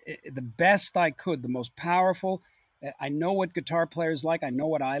the best I could, the most powerful. I know what guitar players like. I know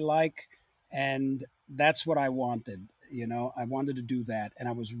what I like. And that's what I wanted. I wanted to do that, and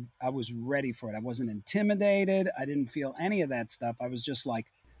I was ready for it. I wasn't intimidated. I didn't feel any of that stuff. I was just like,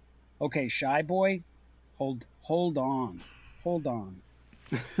 okay, shy boy, hold on.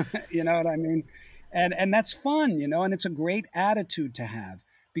 You know what I mean? And that's fun, and it's a great attitude to have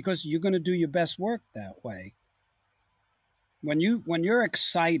because you're going to do your best work that way. When you're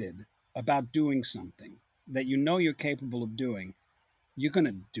excited about doing something that you're capable of doing, you're going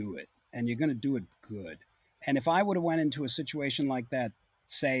to do it. And you're going to do it good. And if I would have went into a situation like that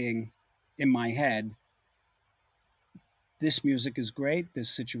saying in my head, this music is great, this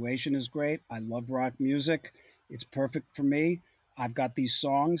situation is great, I love rock music, it's perfect for me, I've got these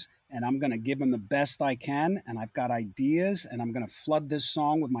songs, and I'm going to give them the best I can, and I've got ideas, and I'm going to flood this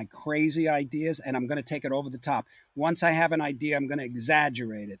song with my crazy ideas, and I'm going to take it over the top. Once I have an idea, I'm going to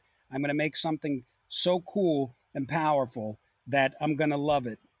exaggerate it. I'm going to make something so cool and powerful that I'm going to love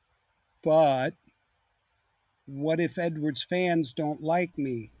it. But what if Edward's fans don't like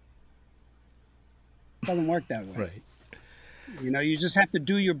me? It doesn't work that way. Right. You just have to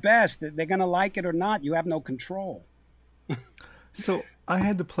do your best. They're going to like it or not. You have no control. So I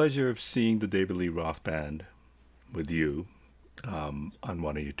had the pleasure of seeing the David Lee Roth Band with you on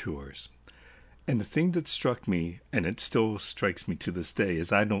one of your tours. And the thing that struck me, and it still strikes me to this day,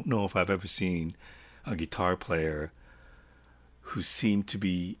 is I don't know if I've ever seen a guitar player who seemed to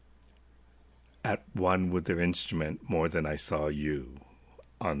be at one with their instrument more than I saw you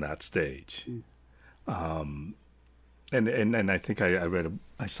on that stage. And I think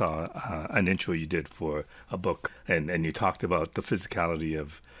I saw an intro you did for a book, and you talked about the physicality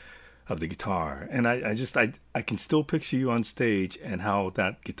of the guitar. And I can still picture you on stage and how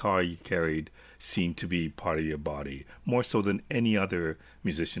that guitar you carried seemed to be part of your body, more so than any other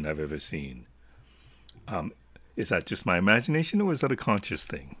musician I've ever seen. Is that just my imagination, or is that a conscious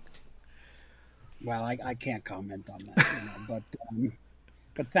thing? Well, I can't comment on that,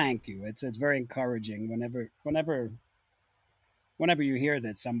 but thank you. It's very encouraging whenever you hear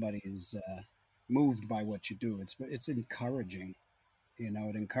that somebody is moved by what you do. It's encouraging.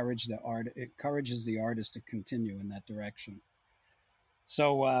 It encourages the artist to continue in that direction.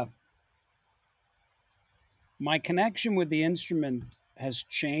 So my connection with the instrument has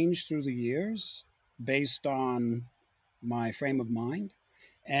changed through the years based on my frame of mind.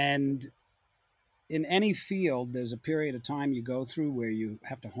 And in any field, there's a period of time you go through where you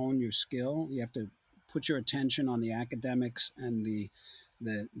have to hone your skill. You have to put your attention on the academics and the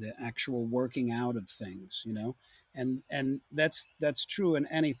actual working out of things, you know, and that's true in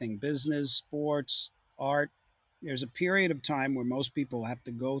anything, business, sports, art. There's a period of time where most people have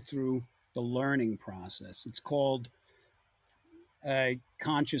to go through the learning process. It's called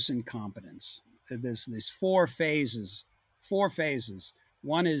conscious incompetence. There's four phases.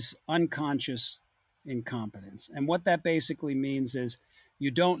 One is unconscious incompetence, and what that basically means is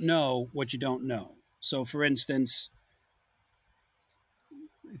you don't know what you don't know. So, for instance,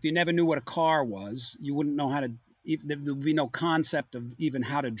 if you never knew what a car was, you wouldn't know how to. There would be no concept of even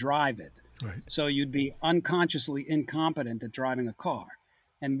how to drive it. Right. So you'd be unconsciously incompetent at driving a car,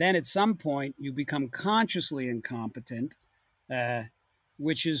 and then at some point you become consciously incompetent, uh,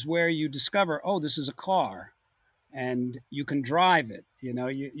 which is where you discover, oh, this is a car, and you can drive it. You know,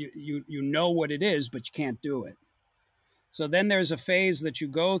 you know what it is, but you can't do it. So then there's a phase that you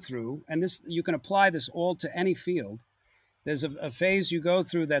go through, and this you can apply this all to any field. There's a phase you go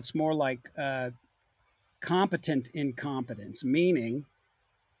through that's more like competent incompetence, meaning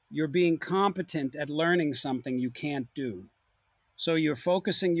you're being competent at learning something you can't do. So you're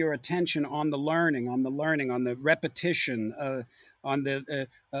focusing your attention on the learning, on the repetition, on the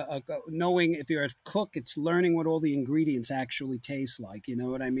knowing. If you're a cook, it's learning what all the ingredients actually taste like. You know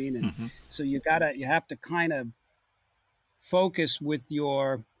what I mean? And Mm-hmm. so you have to kind of focus with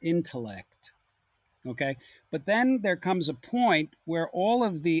your intellect. Okay. But then there comes a point where all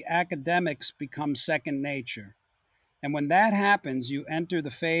of the academics become second nature. And when that happens, you enter the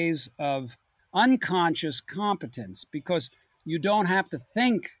phase of unconscious competence because you don't have to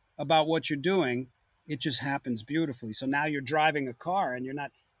think about what you're doing. It just happens beautifully. So now you're driving a car and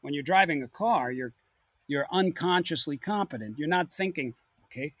when you're driving a car, you're unconsciously competent. You're not thinking,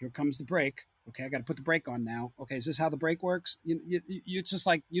 okay, here comes the brake. Okay, I got to put the brake on now. Okay, is this how the brake works? It's just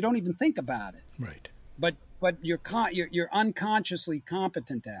like you don't even think about it. Right. But you're unconsciously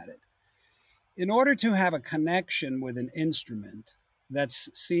competent at it. In order to have a connection with an instrument that's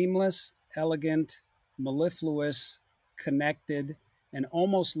seamless, elegant, mellifluous, connected, and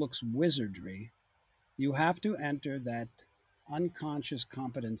almost looks wizardry, you have to enter that unconscious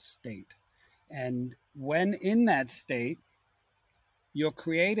competence state. And when in that state, you're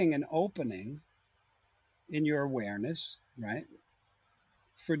creating an opening in your awareness, right?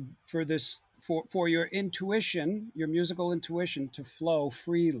 For your intuition, your musical intuition to flow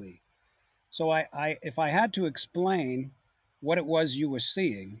freely. So if I had to explain what it was you were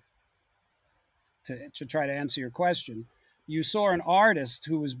seeing to try to answer your question, you saw an artist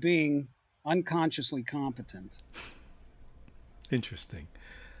who was being unconsciously competent. Interesting.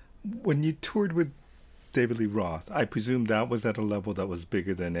 When you toured with David Lee Roth, I presume that was at a level that was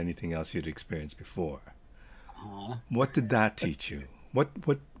bigger than anything else you'd experienced before. What did that teach you? What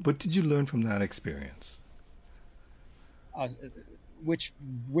did you learn from that experience?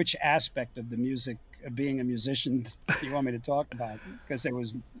 Which aspect of the music, of being a musician, do you want me to talk about? Because there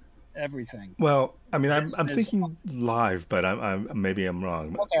was everything. Well, I mean, I'm thinking live, but maybe I'm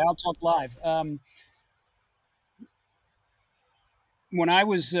wrong. Okay, I'll talk live. When I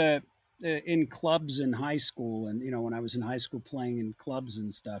was in clubs in high school, and when I was in high school playing in clubs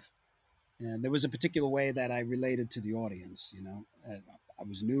and stuff, there was a particular way that I related to the audience. I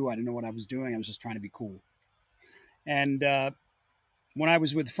was new, I didn't know what I was doing. I was just trying to be cool. And when I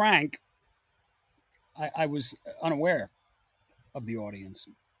was with Frank, I was unaware of the audience.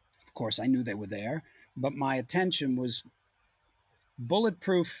 Of course, I knew they were there, but my attention was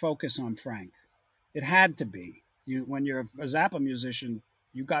bulletproof focus on Frank. It had to be. When you're a Zappa musician,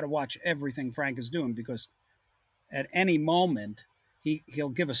 you got to watch everything Frank is doing, because at any moment he'll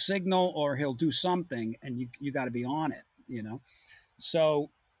give a signal or he'll do something, and you got to be on it. So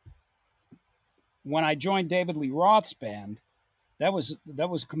when I joined David Lee Roth's band, that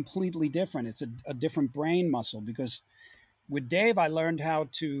was completely different. It's a different brain muscle, because with Dave, I learned how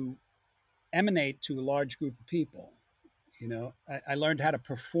to emanate to a large group of people. I learned how to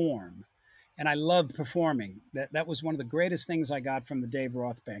perform, and I love performing. That was one of the greatest things I got from the Dave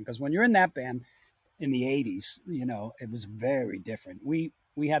Roth band, because when you're in that band in the 80s, it was very different. We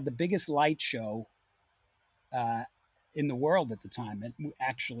had the biggest light show in the world at the time.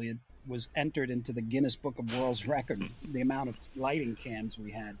 It was entered into the Guinness Book of World Record, the amount of lighting cans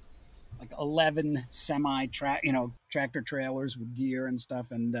we had, like 11 tractor trailers with gear and stuff.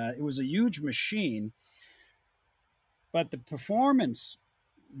 And it was a huge machine, but the performance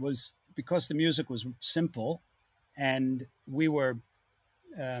was, because the music was simple and we were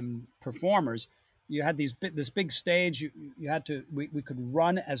performers. You had this big stage. You had to. We could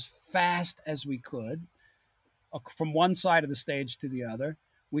run as fast as we could from one side of the stage to the other.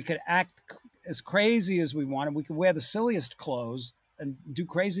 We could act as crazy as we wanted. We could wear the silliest clothes and do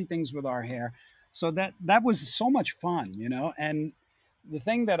crazy things with our hair. So that was so much fun, you know. And the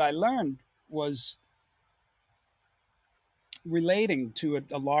thing that I learned was relating to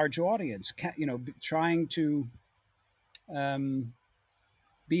a large audience, you know, trying to um,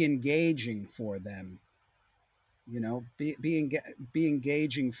 be engaging for them, you know, be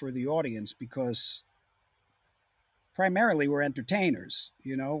engaging for the audience, because primarily we're entertainers,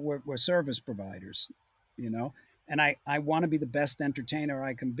 you know, we're service providers, you know, and I want to be the best entertainer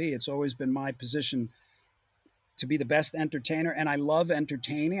I can be. It's always been my position to be the best entertainer, and I love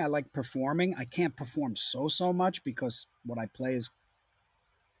entertaining. I like performing. I can't perform so much because what I play is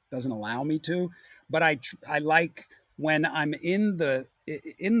doesn't allow me to, but I like when I'm in the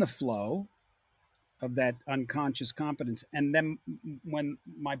flow of that unconscious competence, and then when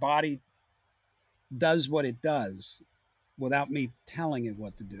my body does what it does without me telling it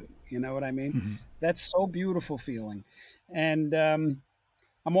what to do. You know what I mean? Hmm. That's so beautiful feeling. And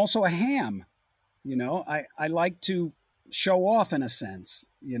I'm also a ham. You know, I like to show off in a sense,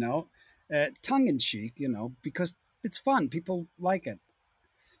 you know, tongue in cheek, you know, because it's fun. People like it,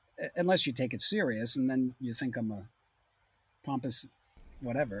 unless you take it serious and then you think I'm a pompous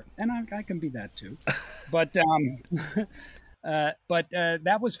whatever. And I can be that too. But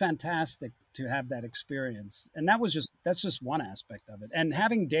that was fantastic to have that experience, and that's just one aspect of it. And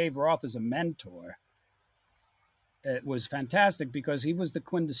having Dave Roth as a mentor, it was fantastic because he was the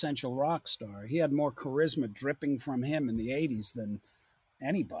quintessential rock star. He had more charisma dripping from him in the '80s than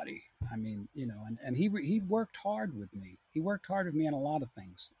anybody. I mean, you know, and he worked hard with me. He worked hard with me on a lot of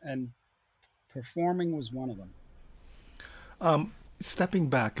things, and performing was one of them. Stepping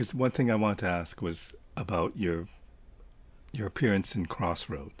back, because one thing I wanted to ask was about your appearance in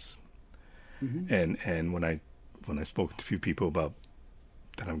Crossroads, Mm-hmm. and when I spoke to a few people about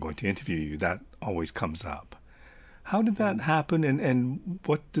that I'm going to interview you, that always comes up. How did that happen, and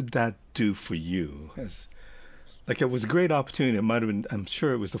what did that do for you? As like it was a great opportunity. It might have been. I'm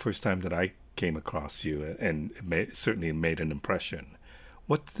sure it was the first time that I came across you, and certainly made an impression.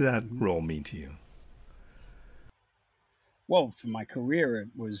 What did that Mm-hmm. role mean to you? Well, for my career, it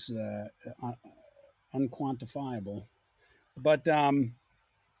was unquantifiable. But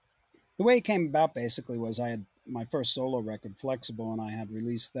the way it came about basically was I had my first solo record, Flexible, and I had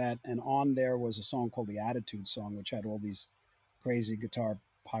released that. And on there was a song called the Attitude Song, which had all these crazy guitar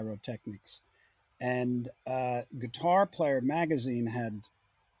pyrotechnics. And Guitar Player magazine had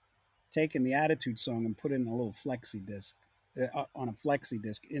taken the Attitude Song and put it in a little flexi disc, on a flexi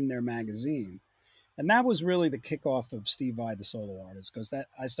disc in their magazine. And that was really the kickoff of Steve Vai, the solo artist, because that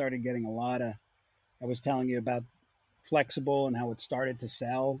I started getting a lot of. I was telling you about Flexible and how it started to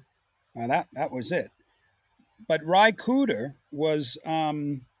sell. That was it. But Ry Cooder was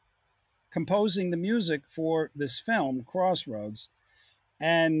composing the music for this film, Crossroads,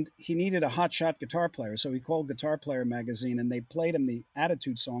 and he needed a hotshot guitar player. So he called Guitar Player magazine, and they played him the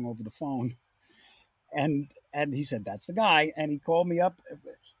Attitude Song over the phone. And he said, "That's the guy." And he called me up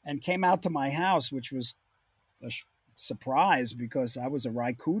and came out to my house, which was a surprise because I was a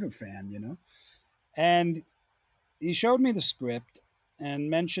Ry Cooder fan, you know. And he showed me the script and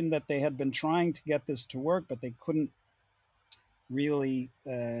mentioned that they had been trying to get this to work, but they couldn't really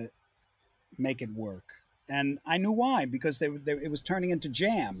make it work. And I knew why, because it was turning into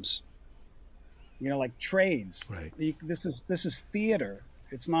jams, you know, like trades. Right. This is theater.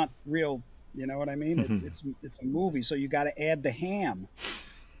 It's not real. You know what I mean? Hmm. It's a movie, so you got to add the ham.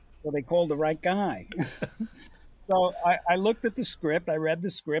 So they called the right guy. So I looked at the script. I read the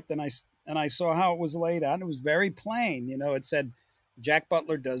script, and I saw how it was laid out. And it was very plain. You know, it said Jack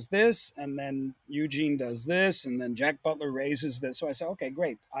Butler does this, and then Eugene does this, and then Jack Butler raises this. So I said, okay,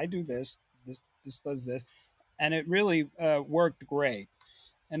 great. I do this. This does this, and it really worked great.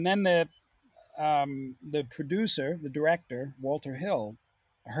 And then the producer, the director, Walter Hill,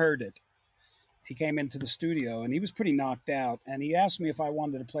 heard it. He came into the studio, and he was pretty knocked out. And he asked me if I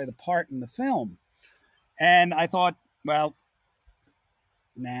wanted to play the part in the film. And I thought, well,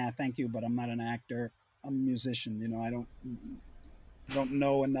 nah, thank you, but I'm not an actor. I'm a musician. You know, I don't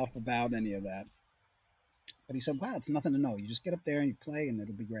know enough about any of that. But he said, wow, it's nothing to know. You just get up there and you play, and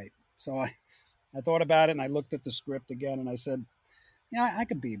it'll be great. So I thought about it, and I looked at the script again, and I said, yeah, I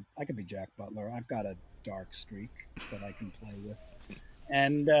could be Jack Butler. I've got a dark streak that I can play with.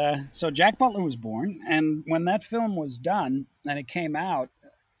 And so Jack Butler was born. And when that film was done and it came out,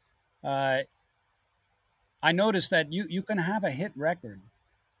 uh, I noticed that you can have a hit record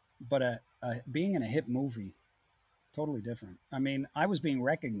but being in a hit movie, totally different. I mean, I was being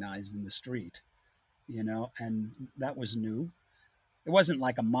recognized in the street, and that was new. It wasn't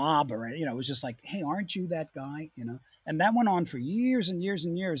like a mob or it was just like, hey, aren't you that guy? And that went on for years and years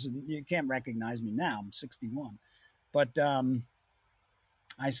and years. And you can't recognize me now. I'm 61, but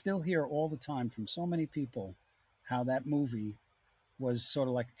I still hear all the time from so many people how that movie was sort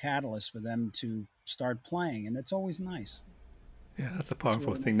of like a catalyst for them to start playing, and it's always nice. Yeah, that's a It's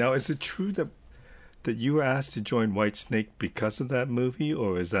powerful really thing. nice. Now, is it true that you were asked to join Whitesnake because of that movie,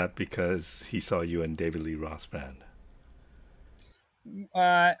 or is that because he saw you in David Lee Roth's band?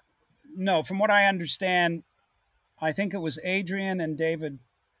 Uh, no, from what I understand, I think it was Adrian and David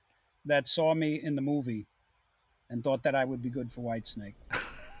that saw me in the movie and thought that I would be good for Whitesnake.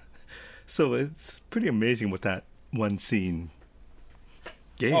 So it's pretty amazing what that one scene Oh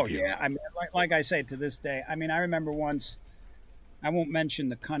gave you. yeah, I mean, like I say to this day. I mean, I remember once. I won't mention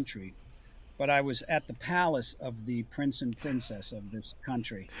the country, but I was at the palace of the prince and princess of this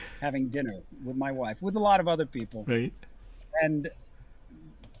country having dinner with my wife, with a lot of other people. Right? And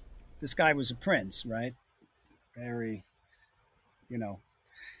this guy was a prince, right? Very, you know.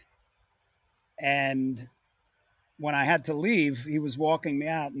 And when I had to leave, he was walking me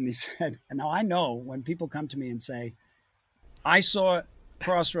out and he said, and now I know when people come to me and say, I saw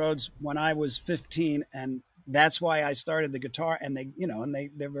Crossroads when I was 15 and that's why I started the guitar. And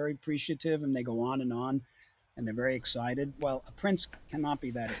they're very appreciative and they go on and they're very excited. Well, a prince cannot be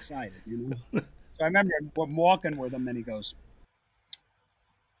that excited. So I remember walking with him and he goes,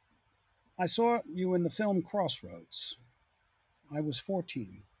 I saw you in the film Crossroads. I was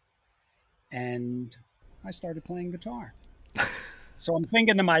 14 and I started playing guitar. So I'm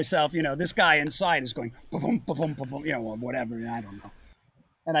thinking to myself, this guy inside is going, boom, boom, boom, boom, boom, or whatever. I don't know.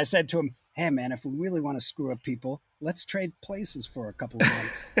 And I said to him, hey, man, if we really want to screw up people, let's trade places for a couple of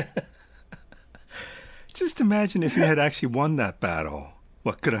months. Just imagine if you had actually won that battle.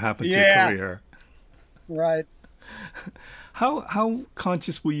 What could have happened to your career? Right. How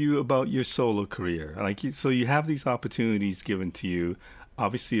conscious were you about your solo career? So you have these opportunities given to you.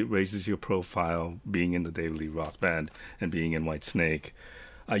 Obviously, it raises your profile, being in the David Lee Roth band and being in Whitesnake.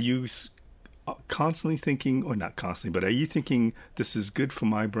 Are you constantly thinking, or not constantly, but are you thinking this is good for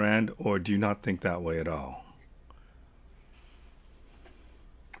my brand, or do you not think that way at all?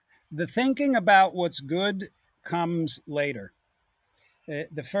 The thinking about what's good comes later.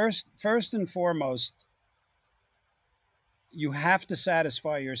 The first and foremost, you have to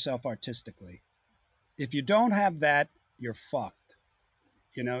satisfy yourself artistically. If you don't have that, you're fucked.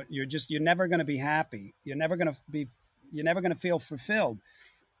 You're never going to be happy. You're never going to feel fulfilled.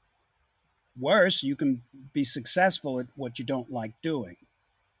 Worse, you can be successful at what you don't like doing.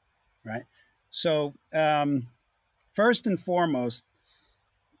 Right. So, first and foremost,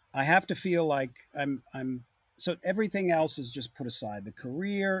 I have to feel like so everything else is just put aside, the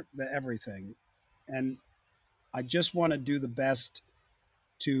career, the everything. And I just want to do the best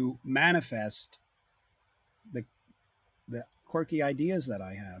to manifest the quirky ideas that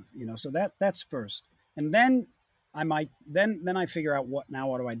I have, so that's first. And then then I figure out what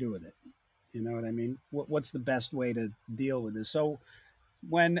do I do with it? You know what I mean? What's the best way to deal with this? So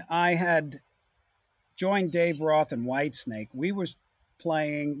when I had joined Dave Roth and Whitesnake, we were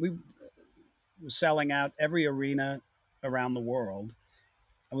selling out every arena around the world.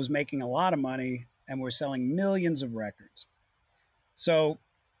 I was making a lot of money and we're selling millions of records. So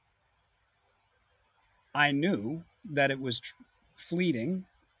I knew that it was fleeting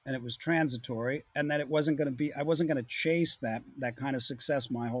and it was transitory and that I wasn't going to chase that kind of success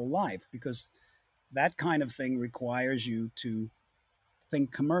my whole life, because that kind of thing requires you to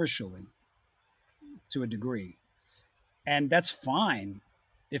think commercially to a degree. And that's fine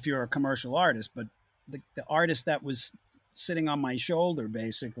if you're a commercial artist, but the artist that was sitting on my shoulder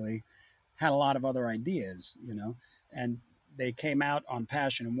basically had a lot of other ideas, and they came out on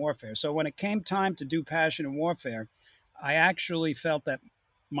Passion and Warfare. So when it came time to do Passion and Warfare, I actually felt that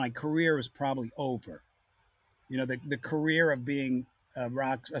my career was probably over. The career of being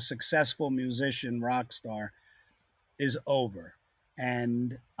a successful musician, rock star, is over.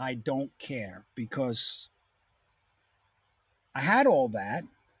 And I don't care, because I had all that,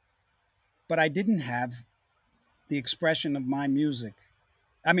 but I didn't have the expression of my music.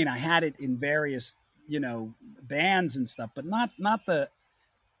 I mean, I had it in various, bands and stuff, but not the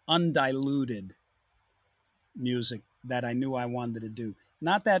undiluted music that I knew I wanted to do.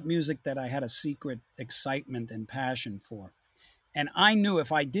 Not that music that I had a secret excitement and passion for. And I knew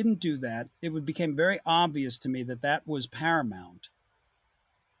if I didn't do that, it would become very obvious to me that was paramount.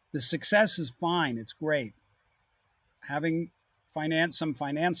 The success is fine. It's great. Having some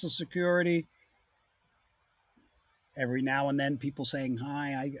financial security. Every now and then, people saying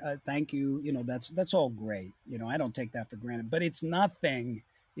hi, I thank you. That's all great. I don't take that for granted, but it's nothing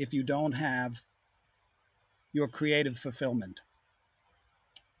if you don't have your creative fulfillment,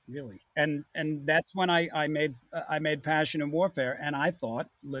 really. And that's when I made Passion and Warfare, and I thought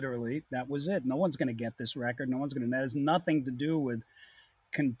literally that was it. No one's going to get this record. No one's going to. That has nothing to do with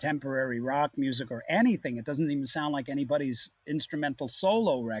contemporary rock music or anything. It doesn't even sound like anybody's instrumental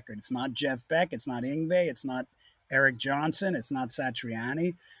solo record. It's not Jeff Beck. It's not Yngwie. It's not Eric Johnson. It's not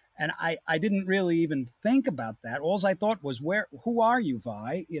Satriani. And I didn't really even think about that. All I thought was, who are you,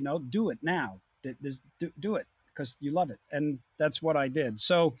 Vi? Do it now. Do it because you love it. And that's what I did.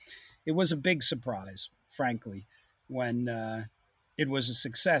 So it was a big surprise, frankly, when it was a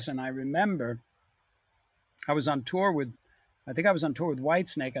success. And I remember I was on tour with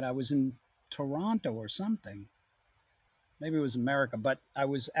Whitesnake, and I was in Toronto or something. Maybe it was America, but I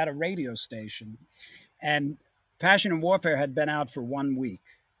was at a radio station, and Passion and Warfare had been out for 1 week.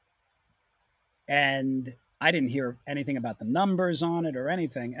 And I didn't hear anything about the numbers on it or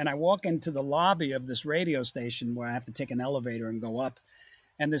anything. And I walk into the lobby of this radio station where I have to take an elevator and go up.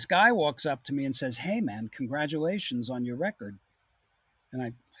 And this guy walks up to me and says, "Hey, man, congratulations on your record." And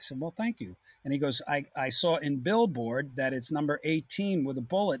I said, "Well, thank you." And he goes, I saw in Billboard that it's number 18 with a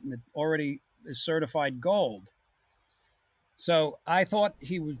bullet, and it already is certified gold. So I thought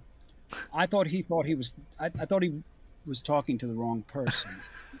he was talking to the wrong person,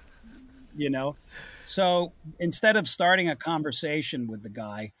 So instead of starting a conversation with the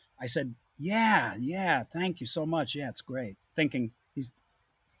guy, I said, yeah, thank you so much. Yeah, it's great. Thinking he's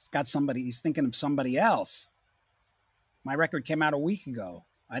thinking of somebody else. My record came out a week ago.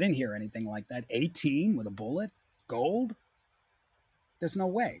 I didn't hear anything like that. 18 with a bullet, gold? There's no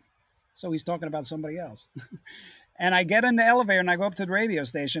way. So he's talking about somebody else. And I get in the elevator and I go up to the radio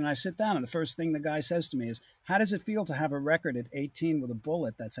station and I sit down, and the first thing the guy says to me is, "How does it feel to have a record at 18 with a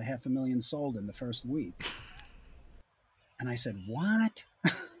bullet that's 500,000 sold in the first week?" And I said, "What?"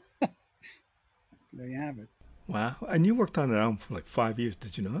 There you have it. Wow. And you worked on an album for like 5 years,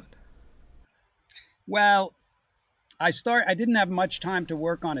 did you not? Well, I didn't have much time to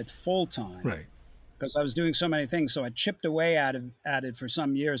work on it full time. Right. Because I was doing so many things, so I chipped away at it for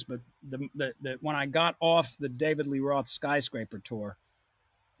some years. But when I got off the David Lee Roth Skyscraper tour,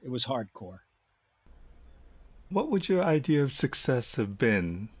 it was hardcore. What would your idea of success have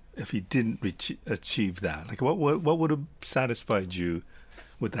been if you didn't achieve that? Like, what would have satisfied you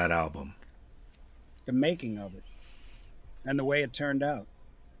with that album? The making of it, and the way it turned out.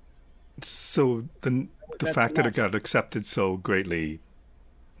 So the fact that it got accepted so greatly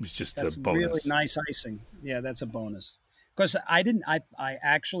was just a bonus. That's really nice icing. Yeah, that's a bonus. Because I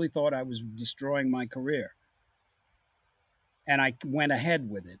actually thought I was destroying my career. And I went ahead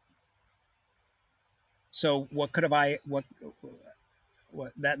with it. So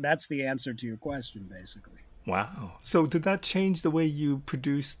that's the answer to your question, basically. Wow. So did that change the way you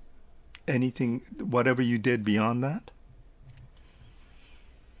produced anything, whatever you did beyond that?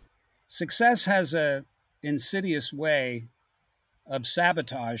 Success has a insidious way of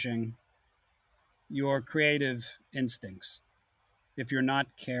sabotaging your creative instincts if you're not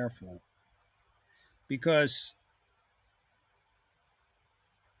careful. Because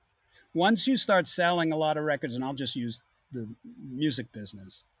once you start selling a lot of records, and I'll just use the music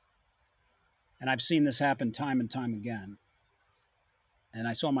business, and I've seen this happen time and time again, and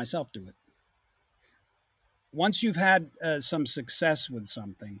I saw myself do it. Once you've had some success with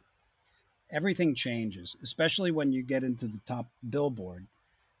something, everything changes, especially when you get into the top Billboard.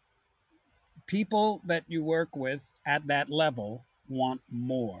 People that you work with at that level want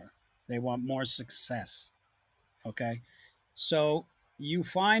more. They want more success. Okay? So you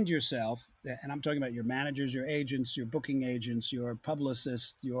find yourself, and I'm talking about your managers, your agents, your booking agents, your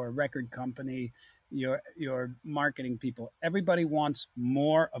publicists, your record company, your marketing people. Everybody wants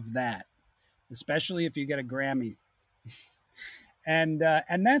more of that, especially if you get a Grammy. And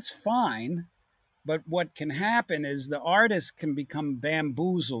that's fine, but what can happen is the artist can become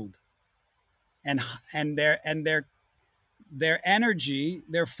bamboozled, and their energy,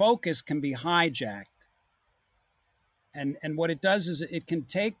 their focus can be hijacked. And what it does is it can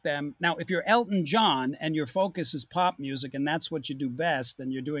take them. Now, if you're Elton John and your focus is pop music and that's what you do best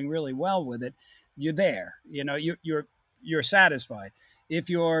and you're doing really well with it, you're there. You're satisfied. If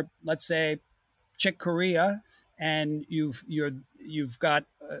you're, let's say, Chick Corea, and you've got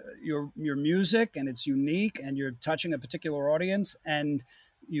your music and it's unique and you're touching a particular audience, and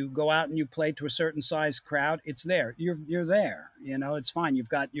you go out and you play to a certain size crowd, it's there. You're there. It's fine. You've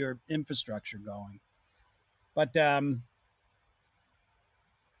got your infrastructure going. But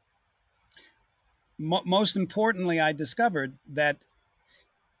most importantly, I discovered that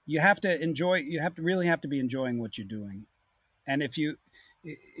you have to really have to be enjoying what you're doing. And if you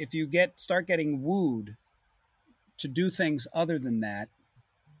start getting wooed to do things other than that,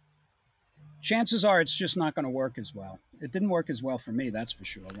 chances are it's just not going to work as well. It didn't work as well for me, that's for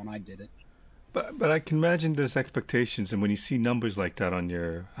sure, when I did it. But I can imagine there's expectations, and when you see numbers like that on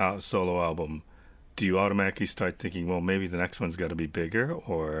your solo album, do you automatically start thinking, well, maybe the next one's got to be bigger,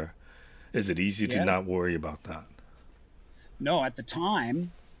 or is it easy to Yeah. not worry about that? No, at the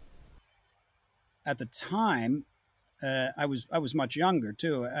time, I was much younger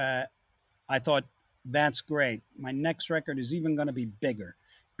too. I thought that's great. My next record is even going to be bigger,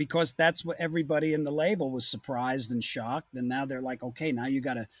 because that's what everybody in the label was surprised and shocked. And now they're like, okay, now you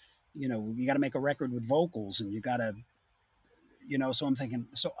got to, you got to make a record with vocals, and you got to, So I'm thinking,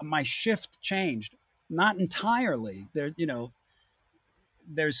 so my shift changed, not entirely. There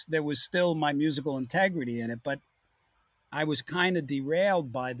was still my musical integrity in it, but I was kind of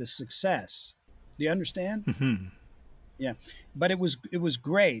derailed by the success. Do you understand? Hmm. Yeah, but it was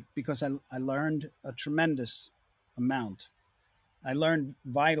great because I learned a tremendous amount. I learned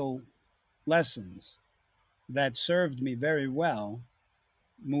vital lessons that served me very well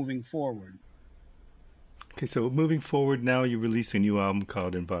moving forward. Okay, so moving forward now, you release a new album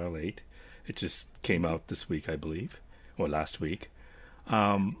called Inviolate. It just came out this week, I believe, or last week.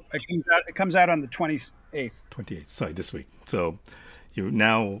 Um, It comes out on the 28th. 28th, sorry, this week. So you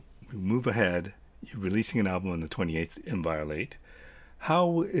now move ahead. You're releasing an album on the 28th, Inviolate.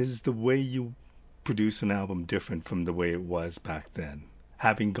 How is the way you produce an album different from the way it was back then,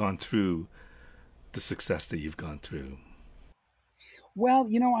 having gone through the success that you've gone through? Well,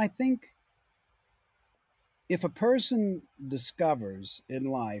 I think if a person discovers in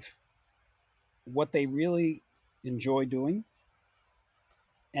life what they really enjoy doing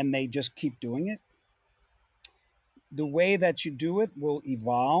and they just keep doing it, the way that you do it will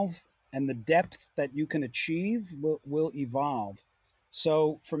evolve, and the depth that you can achieve will evolve.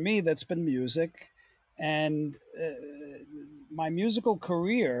 So for me, that's been music. And my musical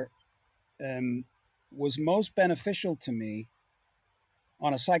career um, was most beneficial to me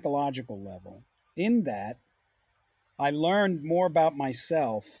on a psychological level, in that I learned more about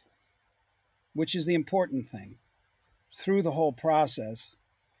myself, which is the important thing, through the whole process.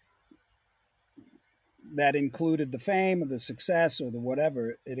 That included the fame or the success or the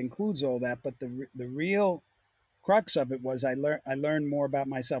whatever. It includes all that, but the real crux of it was I learned more about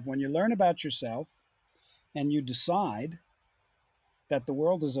myself. When you learn about yourself and you decide that the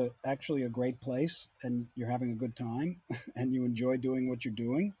world is actually a great place and you're having a good time and you enjoy doing what you're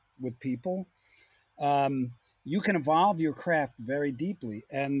doing with people, um, you can evolve your craft very deeply.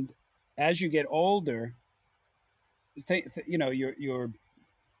 And as you get older, your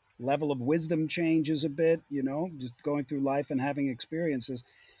level of wisdom changes a bit. Just going through life and having experiences.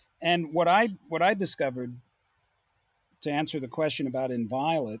 And what I discovered, to answer the question about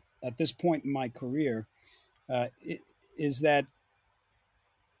Inviolate at this point in my career, uh, is that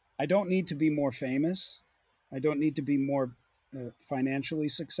I don't need to be more famous. I don't need to be more financially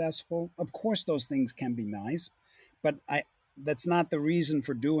successful. Of course, those things can be nice, but that's not the reason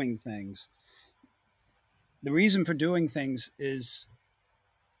for doing things. The reason for doing things is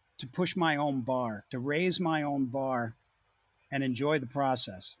to push my own bar, to raise my own bar, and enjoy the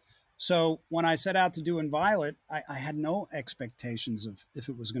process. So when I set out to do Inviolate, I had no expectations of if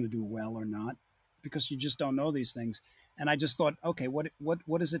it was going to do well or not, because you just don't know these things. And I just thought, okay, what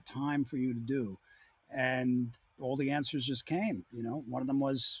is it time for you to do? And all the answers just came. One of them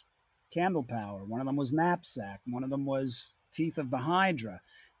was Candle Power. One of them was Knapsack. One of them was Teeth of the Hydra.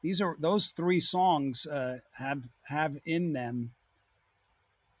 Those three songs have in them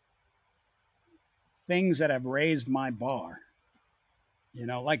things that have raised my bar,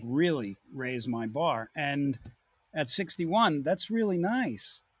 like really raised my bar. And at 61, that's really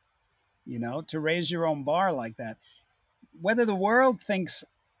nice, to raise your own bar like that. Whether the world thinks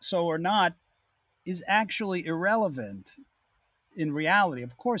so or not is actually irrelevant in reality.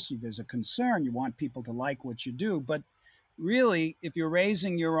 Of course, there's a concern. You want people to like what you do. But really, if you're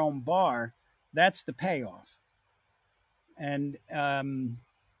raising your own bar, that's the payoff. And I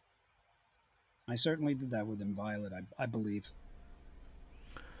certainly did that with Inviolate, I believe.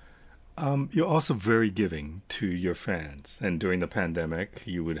 You're also very giving to your fans, and during the pandemic,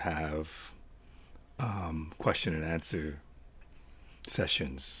 you would have question and answer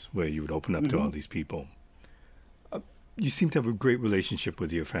sessions where you would open up to all these people. You seem to have a great relationship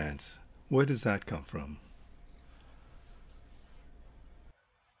with your fans. Where does that come from?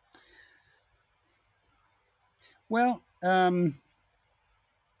 Well,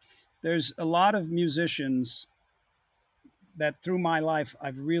 there's a lot of musicians that through my life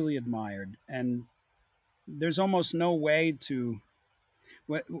I've really admired, and there's almost no way to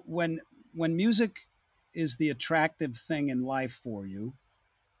when when music is the attractive thing in life for you,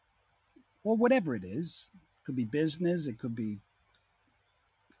 or whatever it is. It could be business, it could be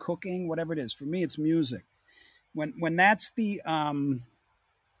cooking, whatever it is. For me, it's music. When that's the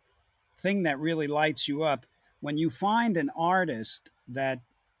thing that really lights you up, when you find an artist that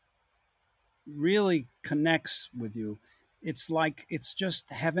really connects with you, it's like it's just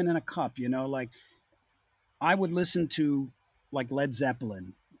heaven in a cup, you know. Like I would listen to like Led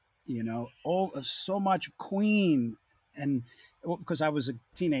Zeppelin, you know, all so much Queen, and because I was a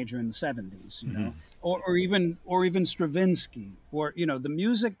teenager in the '70s, you know, or even Stravinsky, or you know, the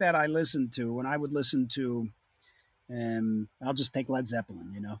music that I listened to when I would listen to, I'll just take Led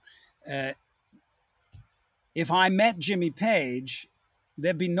Zeppelin, you know. Uh, if I met Jimmy Page,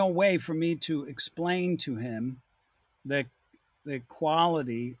 there'd be no way for me to explain to him the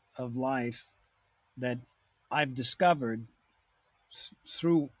quality of life that I've discovered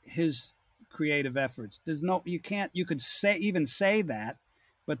through his creative efforts. There's no, you can't, you could say, even say that,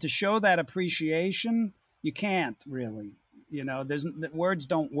 but to show that appreciation, you can't really, you know, the words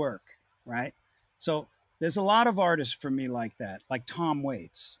don't work, right? So there's a lot of artists for me like that, like Tom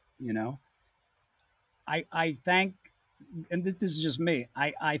Waits, you know. I thank, and this is just me,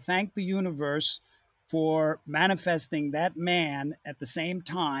 I thank the universe for manifesting that man at the same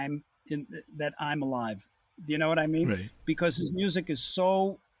time that I'm alive. Do you know what I mean? Right. Because his music is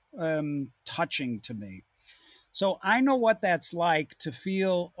so touching to me. So I know what that's like to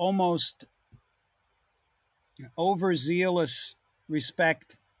feel almost overzealous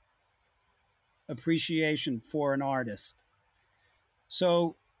respect, appreciation for an artist.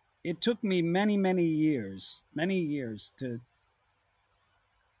 So it took me many years to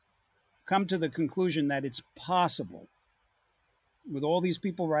come to the conclusion that it's possible, with all these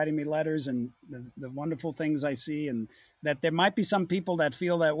people writing me letters and the wonderful things I see, and that there might be some people that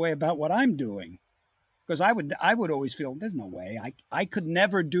feel that way about what I'm doing. Because I would always feel there's no way I could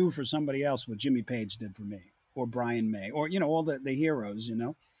never do for somebody else what Jimmy Page did for me, or Brian May, or you know, all the heroes, you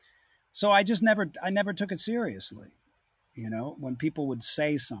know. So I never took it seriously, you know, when people would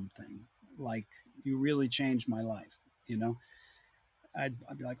say something like, you really changed my life, you know. I'd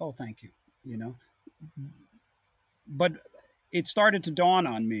be like, oh, thank you, you know. But it started to dawn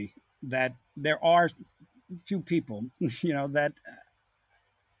on me that there are few people, you know, that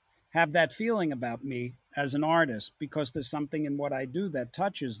have that feeling about me as an artist, because there's something in what I do that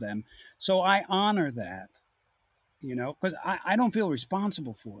touches them. So I honor that, you know, because I don't feel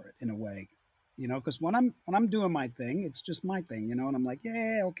responsible for it in a way, you know, because when I'm doing my thing, it's just my thing, you know, and I'm like,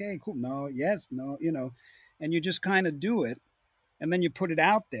 yeah, okay, cool, no, yes, no, you know, and you just kind of do it, and then you put it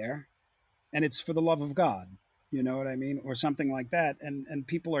out there, and it's for the love of God, you know what I mean, or something like that, and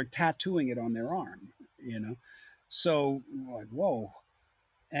people are tattooing it on their arm, you know, so like, whoa,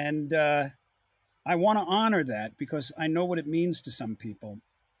 and I want to honor that because I know what it means to some people,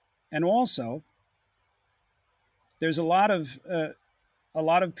 and also there's a lot of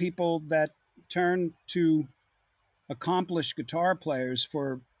people that turn to accomplished guitar players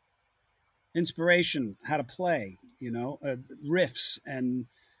for inspiration, how to play, you know, riffs and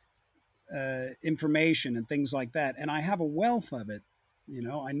information and things like that. And I have a wealth of it. You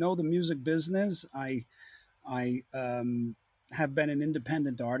know, I know the music business. I have been an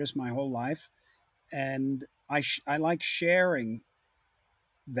independent artist my whole life, and I like sharing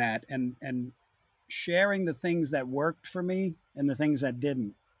that and sharing the things that worked for me and the things that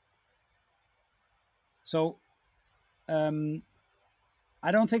didn't. So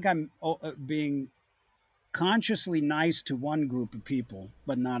I don't think I'm being consciously nice to one group of people,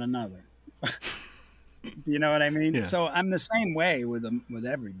 but not another. You know what I mean? Yeah. So I'm the same way with them, with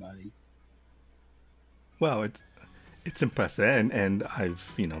everybody. Well, it's impressive, and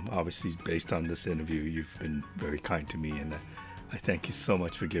I've, you know, obviously based on this interview, you've been very kind to me, and I thank you so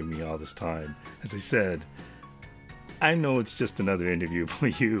much for giving me all this time. As I said, I know it's just another interview for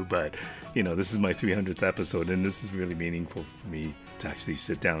you, but you know, this is my 300th episode, and this is really meaningful for me to actually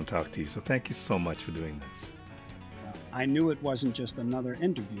sit down and talk to you. So thank you so much for doing this. I knew it wasn't just another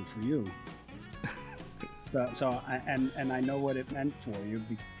interview for you. So I know what it meant for you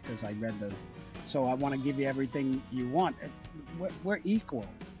because I read the. So I want to give you everything you want. We're equal.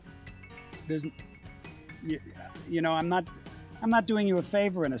 There's, you know, I'm not doing you a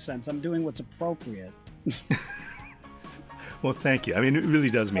favor in a sense. I'm doing what's appropriate. Well, thank you. I mean, it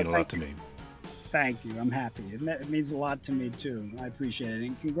really does mean a lot to me. Thank you. I'm happy. It means a lot to me too. I appreciate it.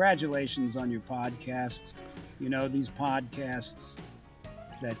 And congratulations on your podcasts. You know, these podcasts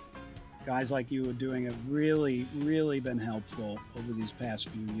that Guys like you are doing have really, really been helpful over these past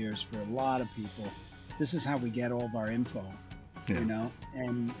few years for a lot of people. This is how we get all of our info, Yeah. you know,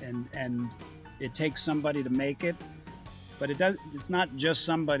 and it takes somebody to make it, but it's not just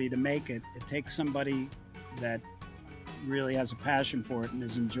somebody to make it. It takes somebody that really has a passion for it and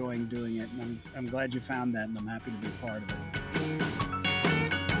is enjoying doing it. And I'm glad you found that, and I'm happy to be part of it.